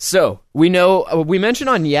 So, we know, we mentioned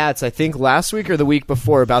on Yats, I think last week or the week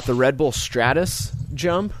before, about the Red Bull Stratus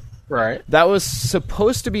jump. Right. That was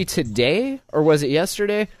supposed to be today, or was it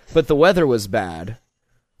yesterday? But the weather was bad.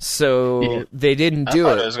 So they didn't do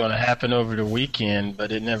it. I thought it was going to happen over the weekend,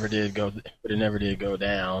 but it never did go.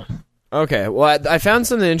 Down. Okay, well, I found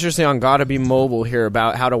something interesting on Gotta Be Mobile here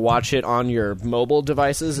about how to watch it on your mobile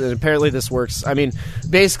devices, and apparently this works. I mean,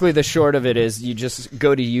 basically the short of it is you just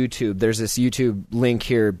go to YouTube. There's this YouTube link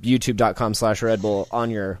here, youtube.com/Red Bull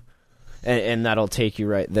on your, and that'll take you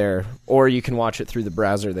right there. Or you can watch it through the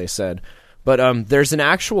browser, they said. But there's an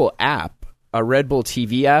actual app, a Red Bull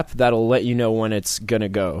TV app, that'll let you know when it's going to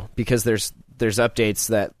go, because there's updates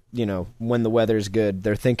that, you know, when the weather's good,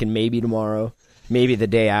 they're thinking maybe tomorrow, maybe the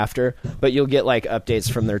day after, but you'll get like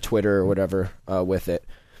updates from their Twitter or whatever with it.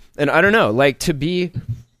 And I don't know, like,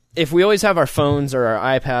 if we always have our phones or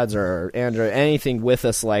our iPads or our Android, anything with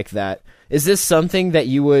us like that, is this something that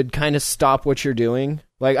you would kind of stop what you're doing?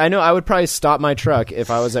 Like, I know I would probably stop my truck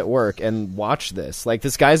if I was at work and watch this. Like,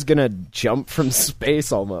 this guy's gonna jump from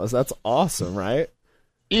space almost. That's awesome, right?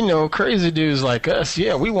 You know, crazy dudes like us,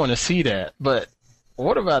 yeah, we want to see that. But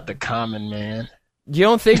what about the common man? You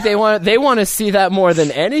don't think they want to see that more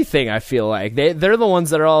than anything? I feel like they're the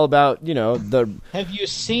ones that are all about, you know, the. Have you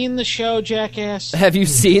seen the show, Jackass? Have you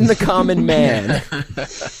seen the common man?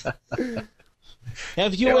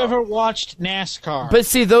 Have you ever watched NASCAR? But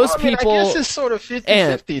see, those people. I guess it's sort of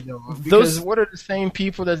 50-50 though. Because what are the same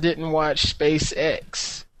people that didn't watch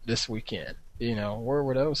SpaceX this weekend? You know, where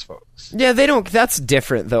were those folks? Yeah, they don't. That's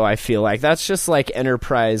different, though. I feel like that's just like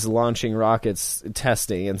Enterprise launching rockets,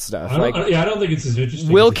 testing and stuff. I don't think it's as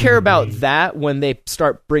interesting. We'll care about that when they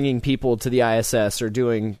start bringing people to the ISS or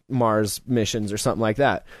doing Mars missions or something like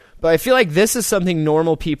that. But I feel like this is something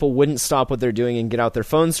normal people wouldn't stop what they're doing and get out their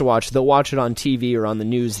phones to watch. They'll watch it on TV or on the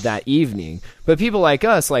news that evening. But people like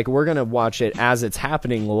us, like, we're gonna watch it as it's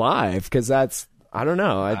happening live, because that's, I don't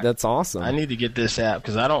know, that's awesome. I need to get this app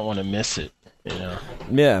because I don't want to miss it. You know.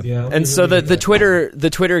 Yeah. And so the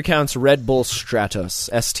Twitter account's Red Bull Stratos,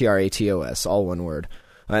 STRATOS, all one word.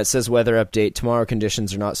 It says weather update. Tomorrow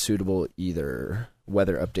conditions are not suitable either.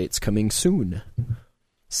 Weather updates coming soon.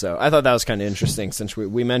 So I thought that was kind of interesting, since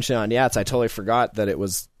we mentioned on Yats. I totally forgot that it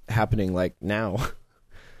was happening like now.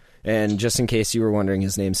 And just in case you were wondering,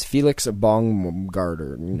 his name's Felix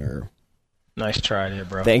Baumgartner. Nice try there,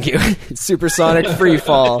 bro. Thank you. Supersonic free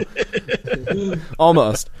fall.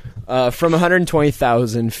 Almost. From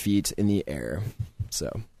 120,000 feet in the air.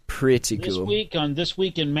 So, pretty cool. This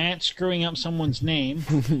week in Matt screwing up someone's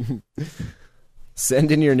name.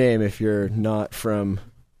 Send in your name if you're not from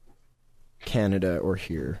Canada or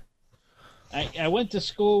here. I went to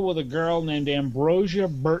school with a girl named Ambrosia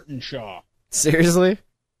Burtonshaw. Seriously?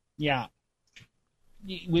 Yeah.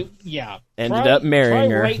 Yeah. Ended up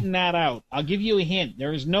marrying her. Try writing that out. I'll give you a hint.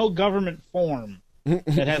 There is no government form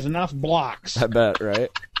that has enough blocks. I bet, right?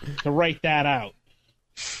 To write that out.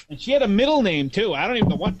 And she had a middle name, too. I don't even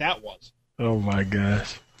know what that was. Oh, my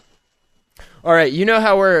gosh. All right, you know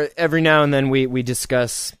how we're every now and then we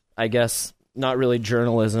discuss, I guess, not really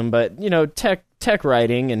journalism, but, tech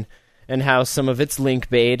writing and how some of it's link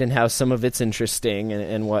bait and how some of it's interesting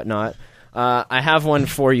and whatnot. I have one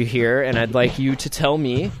for you here, and I'd like you to tell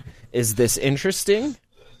me, is this interesting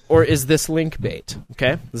or is this link bait?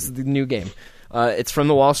 Okay? This is the new game. It's from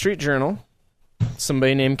the Wall Street Journal.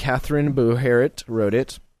 Somebody named Catherine Buharrit wrote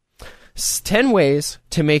it. 10 ways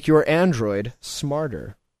to make your Android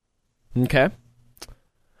smarter. Okay?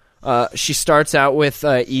 She starts out with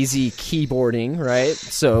easy keyboarding, right?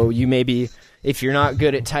 So you maybe, if you're not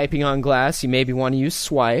good at typing on glass, you maybe want to use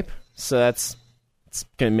swipe. So it's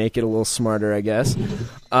going to make it a little smarter, I guess.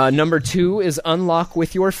 Number 2 is unlock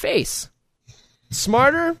with your face.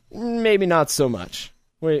 Smarter? Maybe not so much.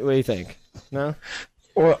 What do you think? No?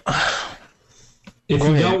 Well, if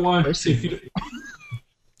you don't want...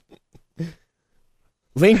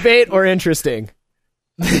 Link bait or interesting?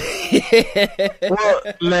 Well,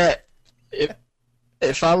 Matt,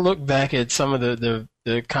 if I look back at some of the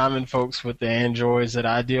common folks with the Androids that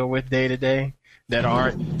I deal with day to day, that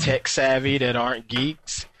aren't tech savvy, that aren't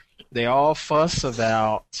geeks, they all fuss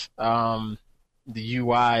about the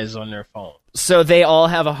UIs on their phone. So they all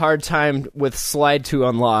have a hard time with slide to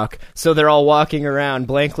unlock, so they're all walking around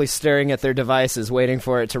blankly staring at their devices waiting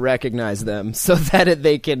for it to recognize them so that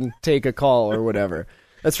they can take a call or whatever.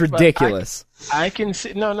 That's ridiculous. I can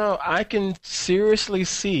see, I can seriously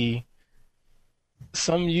see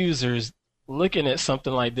some users looking at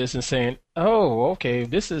something like this and saying, oh, okay,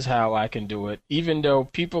 this is how I can do it, even though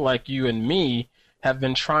people like you and me have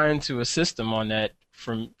been trying to assist them on that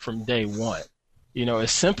from day one.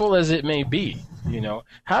 As simple as it may be,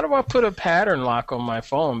 how do I put a pattern lock on my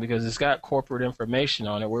phone because it's got corporate information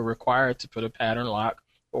on it? We're required to put a pattern lock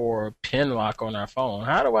or pin lock on our phone.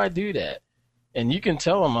 How do I do that? And you can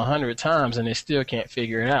tell them 100 times and they still can't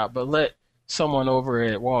figure it out. But let someone over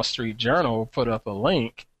at Wall Street Journal put up a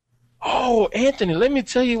link. Oh, Anthony, let me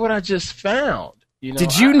tell you what I just found.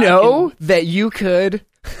 Did you know that you could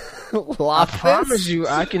lock this? I promise you,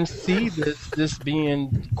 I can see this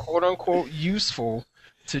being quote unquote useful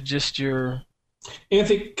to just your.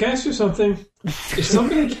 Anthony, can I ask you something? If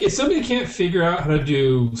somebody can't figure out how to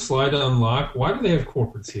do slide to unlock, why do they have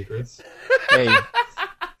corporate secrets? Hey,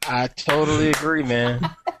 I totally agree, man.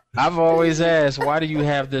 I've always asked, why do you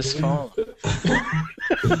have this phone?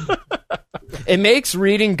 It makes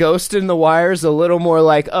reading Ghost in the Wires a little more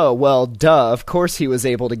like, oh, well, duh, of course he was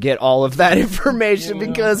able to get all of that information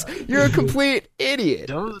because you're a complete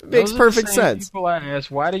idiot. It makes perfect sense. People I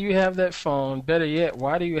ask, why do you have that phone? Better yet,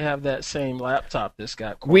 why do you have that same laptop that's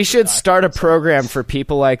got... We should start a program for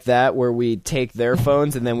people like that where we take their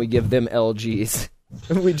phones and then we give them LGs.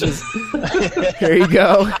 We just... Here you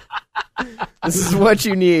go. This is what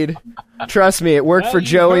you need. Trust me, it worked for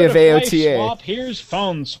Joey of AOTA. Swap, here's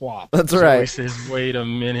phone swap. That's right. Joey says, wait a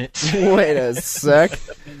minute. Wait a sec.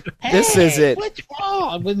 This is it. What's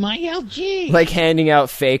wrong with my LG? Like handing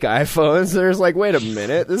out fake iPhones. There's like, wait a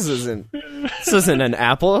minute. This isn't an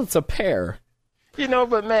Apple. It's a pear.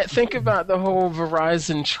 But Matt, think about the whole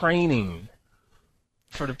Verizon training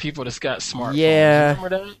for the people that's got smartphones. Yeah. Remember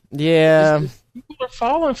that? Yeah. People are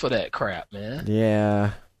falling for that crap, man.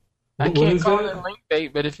 Yeah. I can't call it link bait,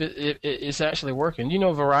 but if it's actually working.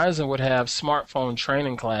 Verizon would have smartphone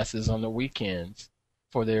training classes on the weekends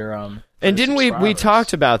for their and didn't we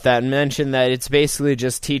talked about that and mentioned that it's basically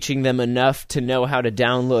just teaching them enough to know how to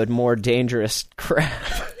download more dangerous crap.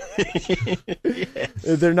 Yes.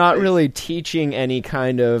 They're not really teaching any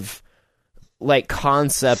kind of like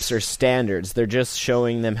concepts or standards. They're just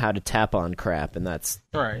showing them how to tap on crap, and that's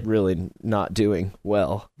really not doing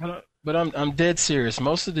well. But I'm dead serious.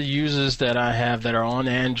 Most of the users that I have that are on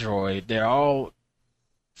Android, they're all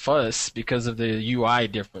fuss because of the UI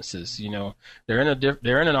differences. They're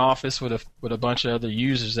in an office with a bunch of other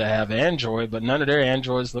users that have Android, but none of their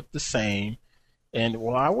Androids look the same. And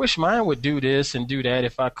I wish mine would do this and do that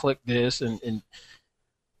if I click this, and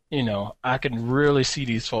I can really see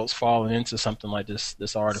these folks falling into something like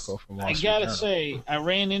this article from Wall Street Journal. Say, I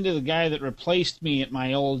ran into the guy that replaced me at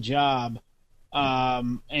my old job,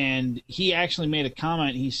 and he actually made a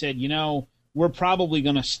comment. He said, we're probably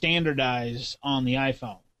going to standardize on the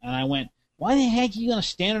iPhone. And I went, why the heck are you going to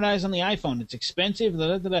standardize on the iPhone? It's expensive. Da,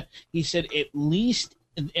 da, da, da. He said, at least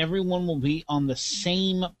everyone will be on the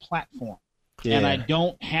same platform. Yeah. And I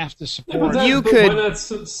don't have to support. Why not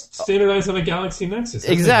standardize on a Galaxy Nexus?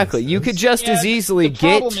 Exactly. You could just as easily the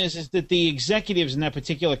problem is that the executives in that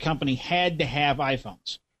particular company had to have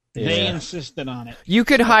iPhones. Yeah. They insisted on it. You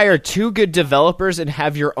could hire 2 good developers and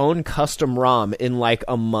have your own custom ROM in like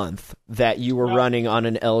a month that you were running on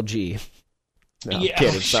an LG. No,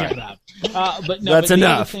 kidding, sorry. Shut up. But That's enough.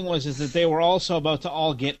 The other thing was that they were also about to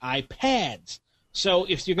all get iPads. So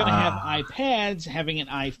if you're going to have iPads, having an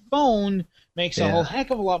iPhone makes a whole heck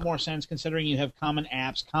of a lot more sense, considering you have common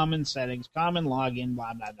apps, common settings, common login,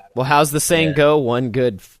 blah, blah, blah, blah. Well, how's the saying go? One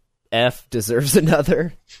good F deserves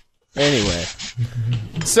another. Anyway.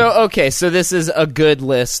 So this is a good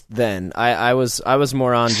list then. I was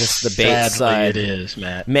more on just the bait side. It is,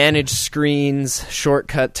 Matt. Manage screens,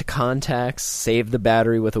 shortcut to contacts, save the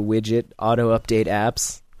battery with a widget, auto-update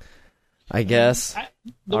apps, I guess.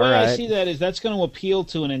 The way I see that is that's going to appeal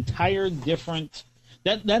to an entire different...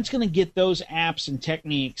 That's going to get those apps and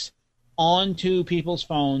techniques onto people's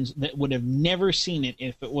phones that would have never seen it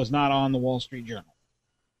if it was not on the Wall Street Journal.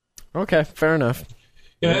 Okay, fair enough.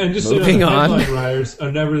 Yeah, and just moving on. Headline writers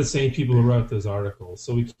are never the same people who wrote those articles,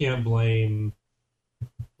 so we can't blame...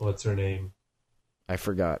 What's her name? I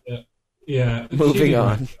forgot. Yeah. Moving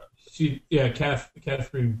on.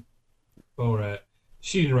 Catherine Borat.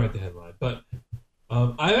 She didn't write the headline, but...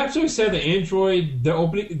 I've actually said that Android,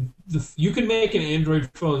 you can make an Android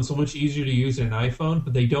phone so much easier to use than an iPhone,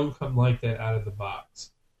 but they don't come like that out of the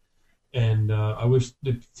box. And I wish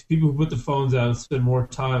the people who put the phones out spend more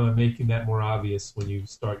time on making that more obvious when you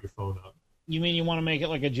start your phone up. You mean you want to make it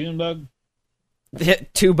like a June bug?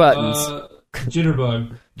 2 buttons.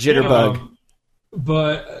 Jitterbug.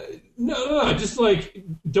 No, just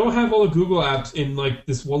don't have all the Google apps in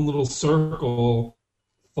this one little circle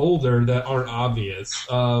folder that aren't obvious.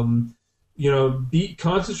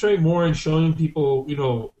 Concentrate more on showing people,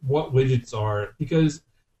 what widgets are, because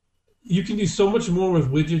you can do so much more with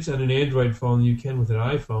widgets on an Android phone than you can with an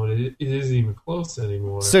iPhone. It isn't even close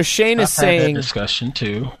anymore. So Shane is saying that discussion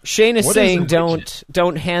too. Shane is saying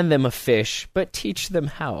don't hand them a fish, but teach them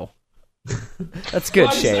how. That's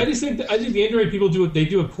good, Shane. I think the Android people do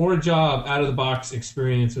a poor job out of the box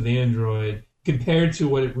experience with Android compared to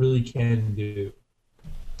what it really can do.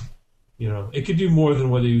 It could do more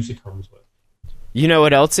than what it usually comes with. You know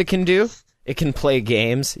what else it can do? It can play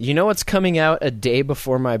games. You know what's coming out a day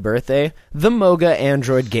before my birthday? The Moga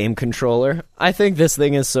Android game controller. I think this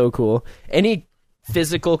thing is so cool. Any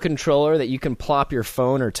physical controller that you can plop your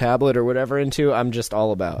phone or tablet or whatever into, I'm just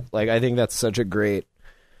all about. I think that's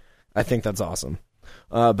I think that's awesome.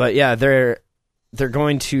 But yeah, they're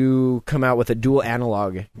going to come out with a dual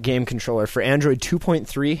analog game controller for Android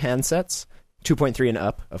 2.3 handsets. 2.3 and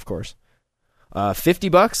up, of course. $50,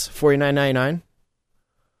 $49.99.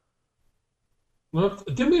 Well,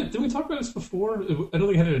 didn't we talk about this before? I don't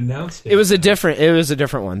think I had it announced yet. It was a different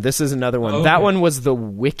one. This is another one. Okay. That one was the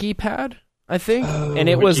WikiPad, I think, and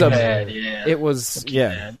it was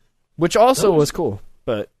WikiPad. Which also was cool.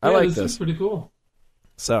 But I like this. This is pretty cool.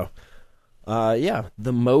 So,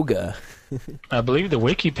 the Moga. I believe the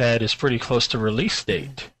WikiPad is pretty close to release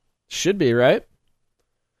date. Should be, right?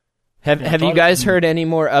 Have you guys heard any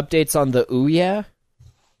more updates on the Ouya?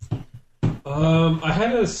 I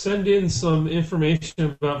had to send in some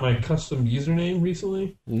information about my custom username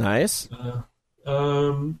recently. Nice.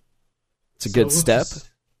 It's a good step.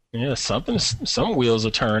 Yeah, some wheels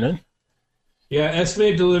are turning. Yeah,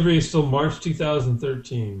 estimated delivery is still March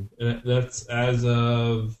 2013. And that's as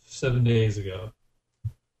of 7 days ago.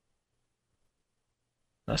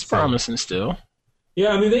 That's promising still.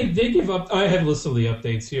 Yeah, I mean, they give up. I have lists of the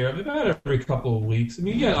updates here. I've had it every couple of weeks. I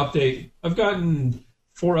mean, you get an update. I've gotten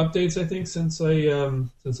 4 updates, I think, since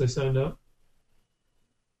I signed up.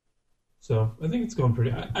 So I think it's going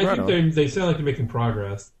pretty. I think they sound like they're making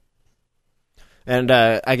progress. And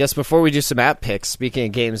I guess before we do some app picks, speaking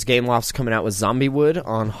of games, Gameloft's coming out with Zombiewood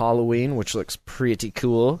on Halloween, which looks pretty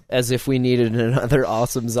cool. As if we needed another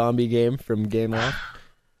awesome zombie game from Gameloft.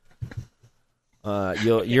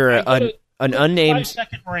 You're an unnamed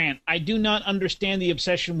 5-second rant. I do not understand the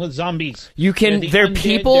obsession with zombies. They're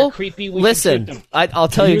people. They're creepy. Listen, I'll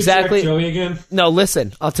tell you exactly. Joey again? No,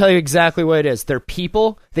 listen. I'll tell you exactly what it is. They're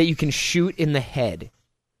people that you can shoot in the head.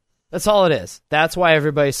 That's all it is. That's why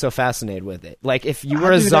everybody's so fascinated with it. Like, if you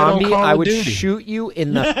were a zombie, I would shoot you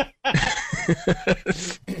in the...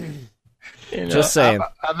 Just saying.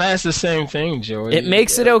 I've asked the same thing, Joey. It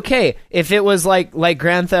makes it okay. If it was like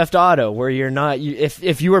Grand Theft Auto, where you're not...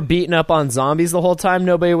 if you were beating up on zombies the whole time,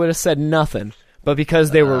 nobody would have said nothing. But because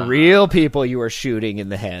they were real people you were shooting in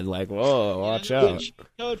the head, like, whoa, watch out.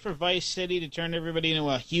 Code for Vice City to turn everybody into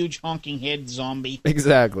a huge honking head zombie.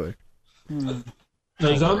 Exactly.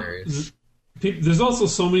 There's also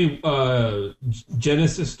so many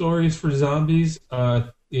Genesis stories for zombies.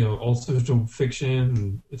 Also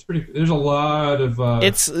fiction. It's pretty. There's a lot of.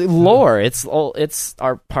 It's lore. It's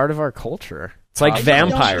our part of our culture. It's like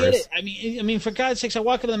vampires. Don't get it. I mean, for God's sakes! I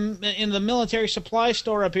walked in the military supply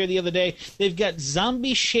store up here the other day. They've got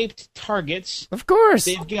zombie-shaped targets. Of course.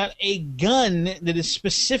 They've got a gun that is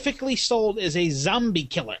specifically sold as a zombie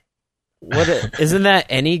killer. Isn't that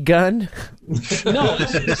any gun? No,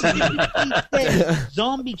 it's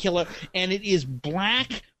zombie killer, and it is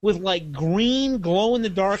black with like green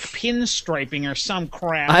glow-in-the-dark pinstriping or some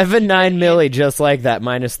crap. I have a 9mm just like that,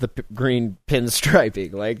 minus the green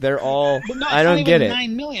pinstriping. Like, they're all... I don't get it.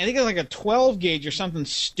 9mm. I think it's like a 12 gauge or something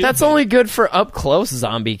stupid. That's only good for up-close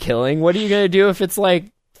zombie killing. What are you going to do if it's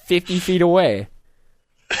like 50 feet away?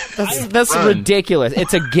 That's ridiculous.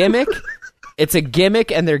 It's a gimmick. It's a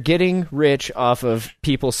gimmick, and they're getting rich off of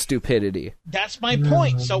people's stupidity. That's my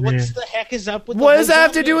point. So what the heck is up with what does that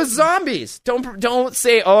have to do with zombies? Don't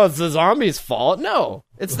say, oh, it's the zombies' fault. No,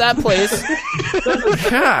 it's that place.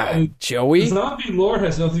 God, Joey. Zombie lore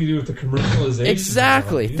has nothing to do with the commercialization.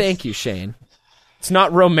 Exactly. Thank you, Shane. It's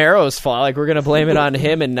not Romero's fault. Like, we're going to blame it on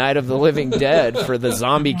him in Night of the Living Dead for the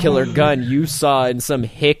zombie killer gun you saw in some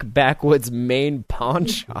hick backwoods Maine pawn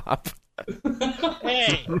shop.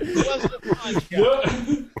 Hey,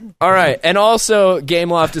 all right, and also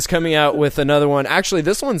Gameloft is coming out with another one. Actually,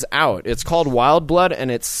 this one's out. It's called Wild Blood,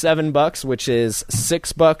 and it's $7, which is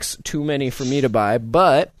 $6 too many for me to buy.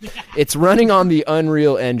 But it's running on the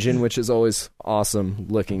Unreal Engine, which is always awesome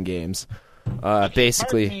looking games.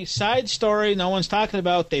 Basically, side story no one's talking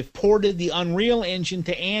about. They've ported the Unreal Engine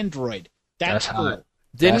to Android. That's cool. Hot.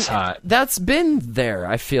 That's hot. That's been there,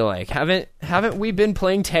 I feel like. Haven't we been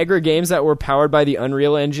playing Tegra games that were powered by the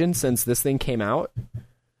Unreal Engine since this thing came out?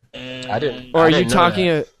 I didn't. Or are you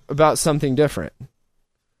talking about something different?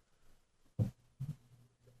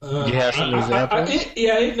 You have some examples?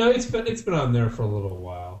 It's been on there for a little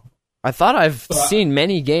while. I thought I've seen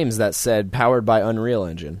many games that said powered by Unreal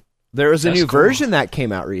Engine. There was a new version that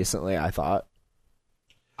came out recently, I thought.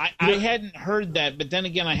 I hadn't heard that, but then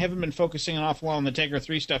again, I haven't been focusing an awful lot on the Tegra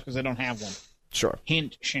 3 stuff because I don't have one. Sure.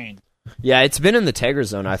 Hint, Shane. Yeah, it's been in the Tegra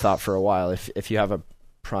zone, I thought, for a while, if you have a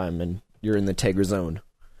Prime and you're in the Tegra zone.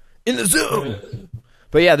 In the zone!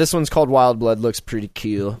 But yeah, this one's called Wild Blood. Looks pretty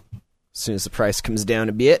cool. As soon as the price comes down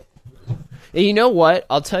a bit. And you know what?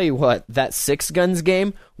 I'll tell you what. That Six Guns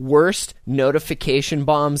game, worst notification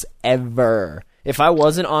bombs ever. If I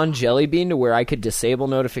wasn't on Jelly Bean to where I could disable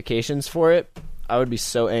notifications for it, I would be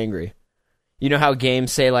so angry. You know how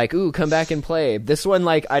games say, like, ooh, come back and play. This one,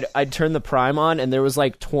 like, I'd turn the Prime on, and there was,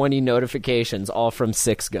 like, 20 notifications, all from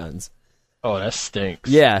Six Guns. Oh, that stinks.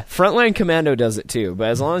 Yeah, Frontline Commando does it, too. But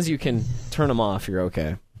as long as you can turn them off, you're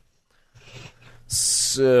okay.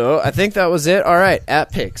 So, I think that was it. All right,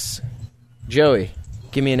 app picks. Joey,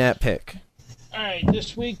 give me an app pick. All right,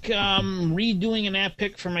 this week, redoing an app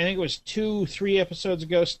pick from, I think it was 2-3 episodes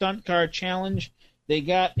ago, Stunt Car Challenge. They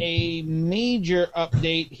got a major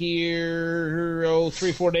update here,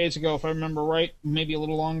 3-4 days ago, if I remember right, maybe a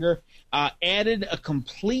little longer. Added a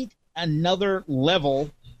complete another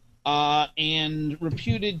level, and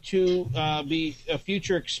reputed to be a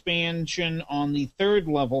future expansion on the third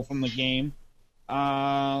level from the game.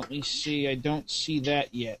 Let me see, I don't see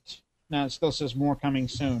that yet. No, it still says more coming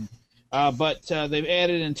soon. But they've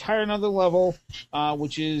added an entire another level,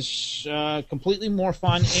 which is completely more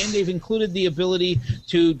fun, and they've included the ability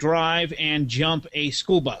to drive and jump a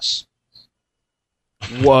school bus.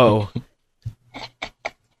 Whoa.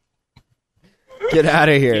 Get out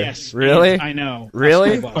of here. Yes. Really? I know.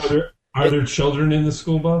 Really? Are there children in the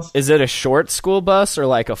school bus? Is it a short school bus or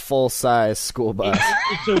like a full-size school bus?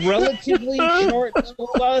 It's a relatively short school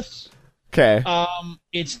bus. Okay.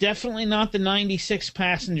 It's definitely not the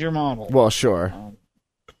 96-passenger model. Well, sure.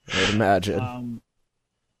 I'd imagine.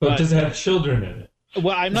 But does it have children in it?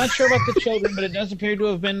 Well, I'm not sure about the children, but it does appear to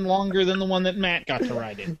have been longer than the one that Matt got to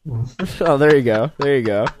ride in. Oh, there you go. There you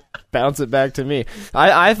go. Bounce it back to me.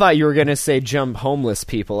 I thought you were going to say jump homeless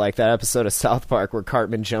people, like that episode of South Park where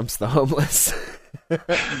Cartman jumps the homeless.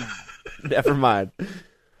 Never mind.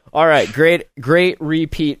 All right, great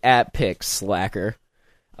repeat app picks, Slacker.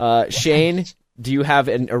 Shane, do you have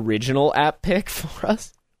an original app pick for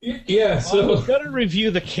us? Yeah, so... I was going to review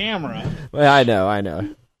the camera. Well, I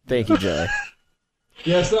know. Thank you, Joey.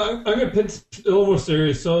 Yeah, so I'm going to pitch a little more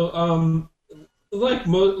serious. So,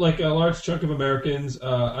 like a large chunk of Americans,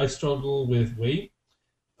 I struggle with weight.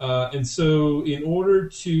 And so in order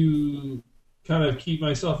to kind of keep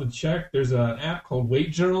myself in check, there's an app called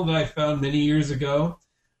Weight Journal that I found many years ago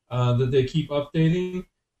that they keep updating.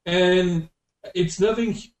 And it's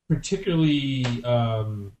nothing particularly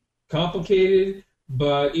complicated,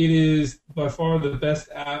 but it is by far the best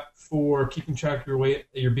app for keeping track of your weight,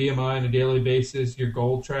 your BMI on a daily basis, your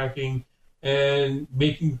goal tracking, and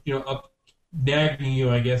making, nagging you,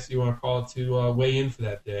 I guess you want to call it, to weigh in for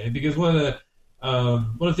that day. Because one of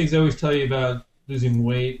the things I always tell you about losing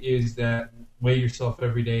weight is that weigh yourself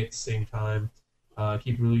every day at the same time.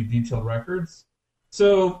 Keep really detailed records.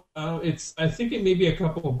 So I think it may be a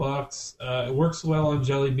couple of bucks. It works well on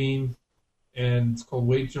Jelly Bean, and it's called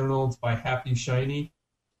Weight Journal. It's by Happy Shiny,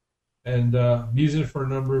 and I'm using it for a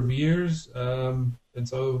number of years. And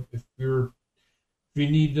so if you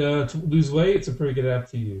need to lose weight, it's a pretty good app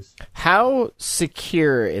to use. How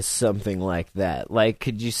secure is something like that? Like,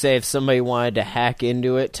 could you say if somebody wanted to hack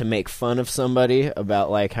into it to make fun of somebody about,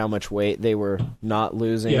 like, how much weight they were not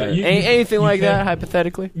losing? Yeah, anything like that,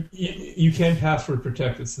 hypothetically? You can password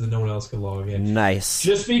protect it so that no one else can log in. Nice.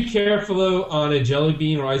 Just be careful, though, on a Jelly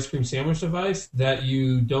Bean or ice cream sandwich device that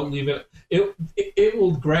you don't leave it. It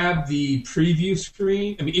will grab the preview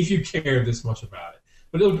screen. I mean, if you care this much about it.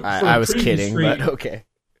 But I was kidding, but okay.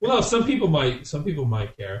 Well, some people might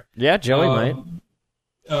care. Yeah, Joey might.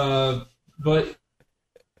 But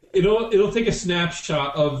it'll take a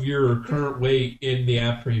snapshot of your current weight in the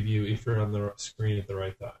app preview if you're on the screen at the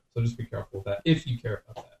right time. So just be careful with that if you care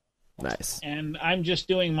about that. Nice. And I'm just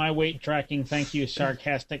doing my weight tracking. Thank you,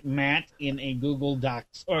 sarcastic Matt, in a Google Drive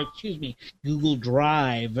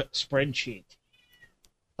spreadsheet.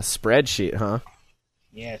 A spreadsheet, huh?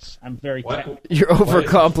 Yes, I'm very... You're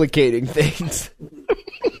overcomplicating things.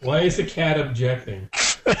 Why is the cat objecting?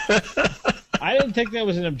 I didn't think that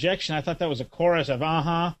was an objection. I thought that was a chorus of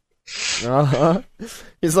uh-huh. Uh-huh.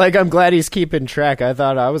 He's like, I'm glad he's keeping track. I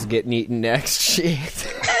thought I was getting eaten next.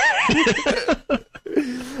 Shit.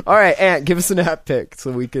 All right, Ant, give us an app pick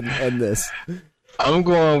so we can end this. I'm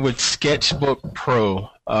going with Sketchbook Pro.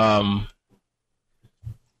 Was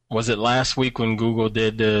it last week when Google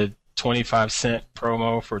did the 25-cent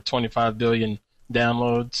promo for 25 billion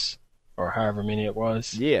downloads, or however many it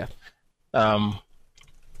was? Yeah.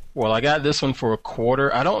 Well, I got this one for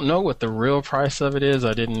 $0.25. I don't know what the real price of it is.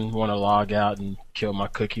 I didn't want to log out and kill my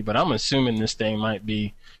cookie, but I'm assuming this thing might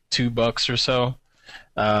be $2 or so.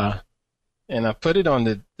 And I put it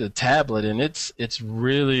on the tablet, and it's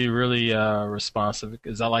really, really responsive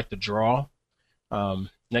because I like to draw.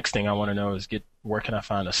 Next thing I want to know is where can I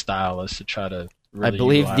find a stylus to try to really I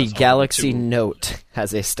believe the Galaxy tool. Note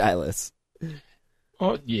has a stylus.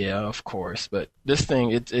 Oh yeah, of course. But this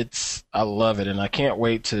thing, it's I love it, and I can't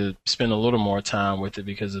wait to spend a little more time with it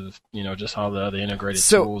because of just all the other integrated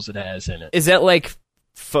tools it has in it. Is that like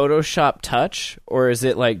Photoshop Touch, or is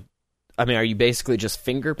it like? I mean, are you basically just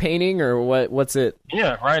finger painting, or what's it?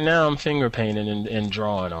 Yeah, right now I'm finger painting and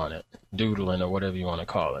drawing on it, doodling or whatever you want to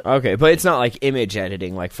call it. Okay, but it's not like image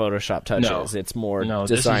editing like Photoshop Touch is. It's more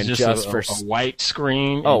designed this is just for a white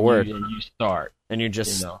screen. Oh, word! And you start, and you're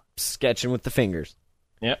just sketching with the fingers.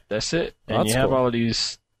 Yep, that's it. And you have all of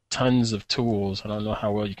these tons of tools. I don't know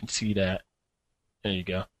how well you can see that. There you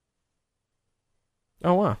go.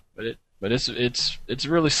 Oh wow! But it's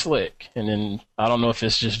really slick. And then I don't know if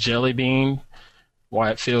it's just Jelly Bean,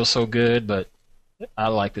 why it feels so good, but I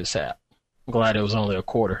like this app. I'm glad it was only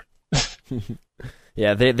 $0.25.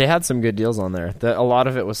 Yeah, they had some good deals on there. A lot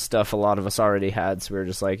of it was stuff a lot of us already had, so we were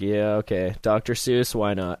just like, yeah, okay, Dr. Seuss,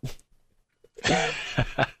 why not?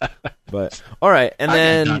 But all right, and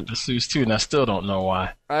then I got Dr. Seuss too, and I still don't know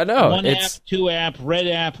why. I know one app, two app, red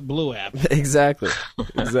app, blue app. Exactly.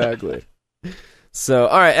 So,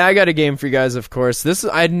 all right, I got a game for you guys, of course.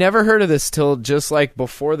 I'd never heard of this till just like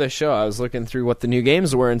before the show. I was looking through what the new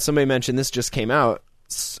games were, and somebody mentioned this just came out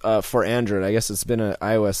for Android. I guess it's been an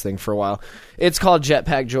iOS thing for a while. It's called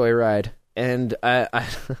Jetpack Joyride, and I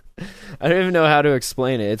don't even know how to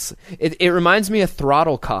explain it. It reminds me of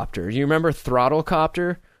Throttle Copter. Do you remember Throttle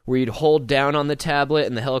Copter, where you'd hold down on the tablet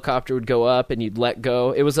and the helicopter would go up and you'd let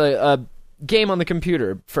go? It was a game on the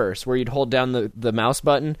computer first, where you'd hold down the mouse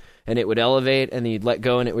button and it would elevate, and then you'd let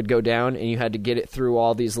go and it would go down, and you had to get it through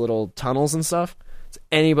all these little tunnels and stuff. Does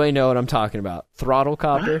anybody know what I'm talking about?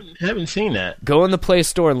 Throttlecopter? I haven't seen that. Go in the Play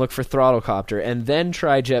Store and look for Throttlecopter, and then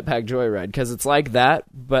try Jetpack Joyride, because it's like that,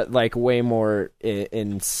 but like way more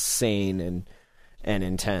insane and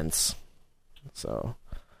intense. So,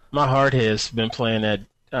 my hard has been playing that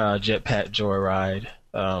Jetpack Joyride.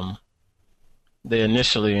 They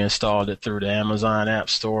initially installed it through the Amazon App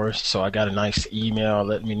Store, so I got a nice email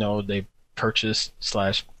letting me know they purchased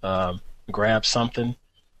 / grabbed something.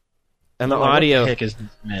 And the audio, what the heck is this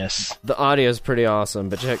mess? The audio is pretty awesome,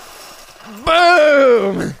 but check.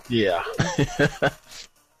 Boom! Yeah.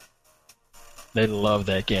 They love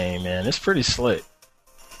that game, man. It's pretty slick.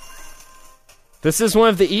 This is one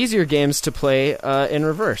of the easier games to play in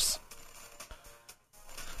reverse.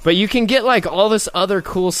 But you can get, like, all this other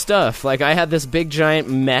cool stuff. Like, I had this big, giant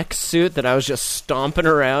mech suit that I was just stomping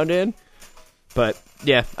around in. But,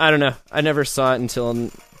 yeah, I don't know. I never saw it until...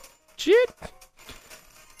 Shit.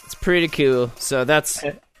 It's pretty cool. So that's...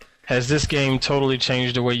 Has this game totally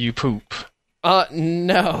changed the way you poop?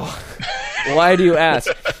 No. Why do you ask?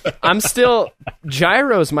 I'm still...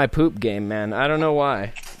 Gyro's my poop game, man. I don't know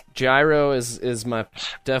why. Gyro is my...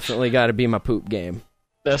 Definitely got to be my poop game.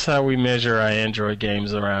 That's how we measure our Android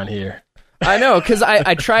games around here. I know, because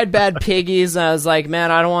I tried Bad Piggies, and I was like,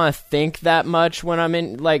 man, I don't want to think that much when I'm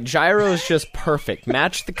in... Like, Gyro is just perfect.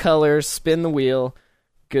 Match the colors, spin the wheel,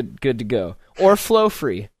 good to go. Or Flow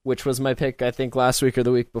Free, which was my pick, I think, last week or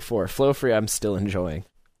the week before. Flow Free I'm still enjoying.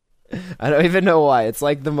 I don't even know why. It's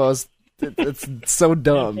like the most... It's so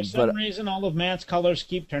dumb. And for some reason, all of Matt's colors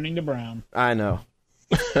keep turning to brown. I know.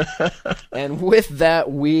 And with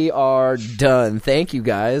that, we are done. Thank you,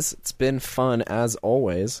 guys. It's been fun, as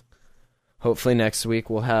always. Hopefully next week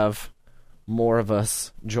we'll have more of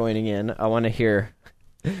us joining in. I want to hear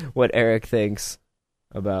what Eric thinks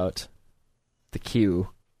about the Q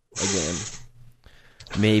again.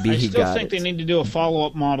 Maybe he got it. I still think they need to do a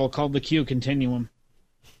follow-up model called the Q Continuum.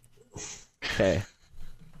 Okay.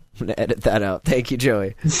 I'm going to edit that out. Thank you,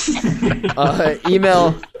 Joey.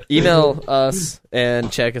 Email us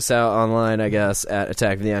and check us out online, I guess, at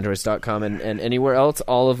attackoftheandroids.com and anywhere else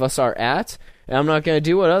all of us are at. And I'm not going to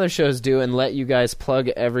do what other shows do and let you guys plug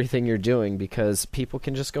everything you're doing, because people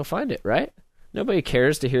can just go find it, right? Nobody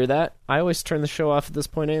cares to hear that. I always turn the show off at this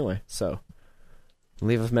point anyway. So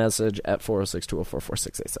leave a message at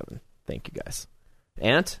 406-204-4687. Thank you, guys.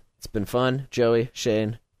 Ant, it's been fun. Joey,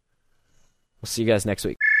 Shane, we'll see you guys next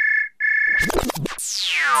week.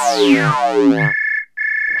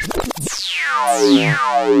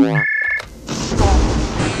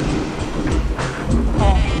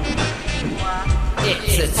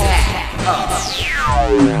 It's Attack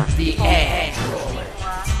of the Android.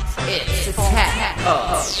 It's Attack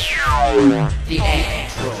of the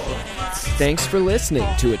Android. Thanks for listening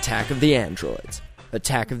to Attack of the Androids.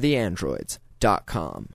 attackoftheandroids.com.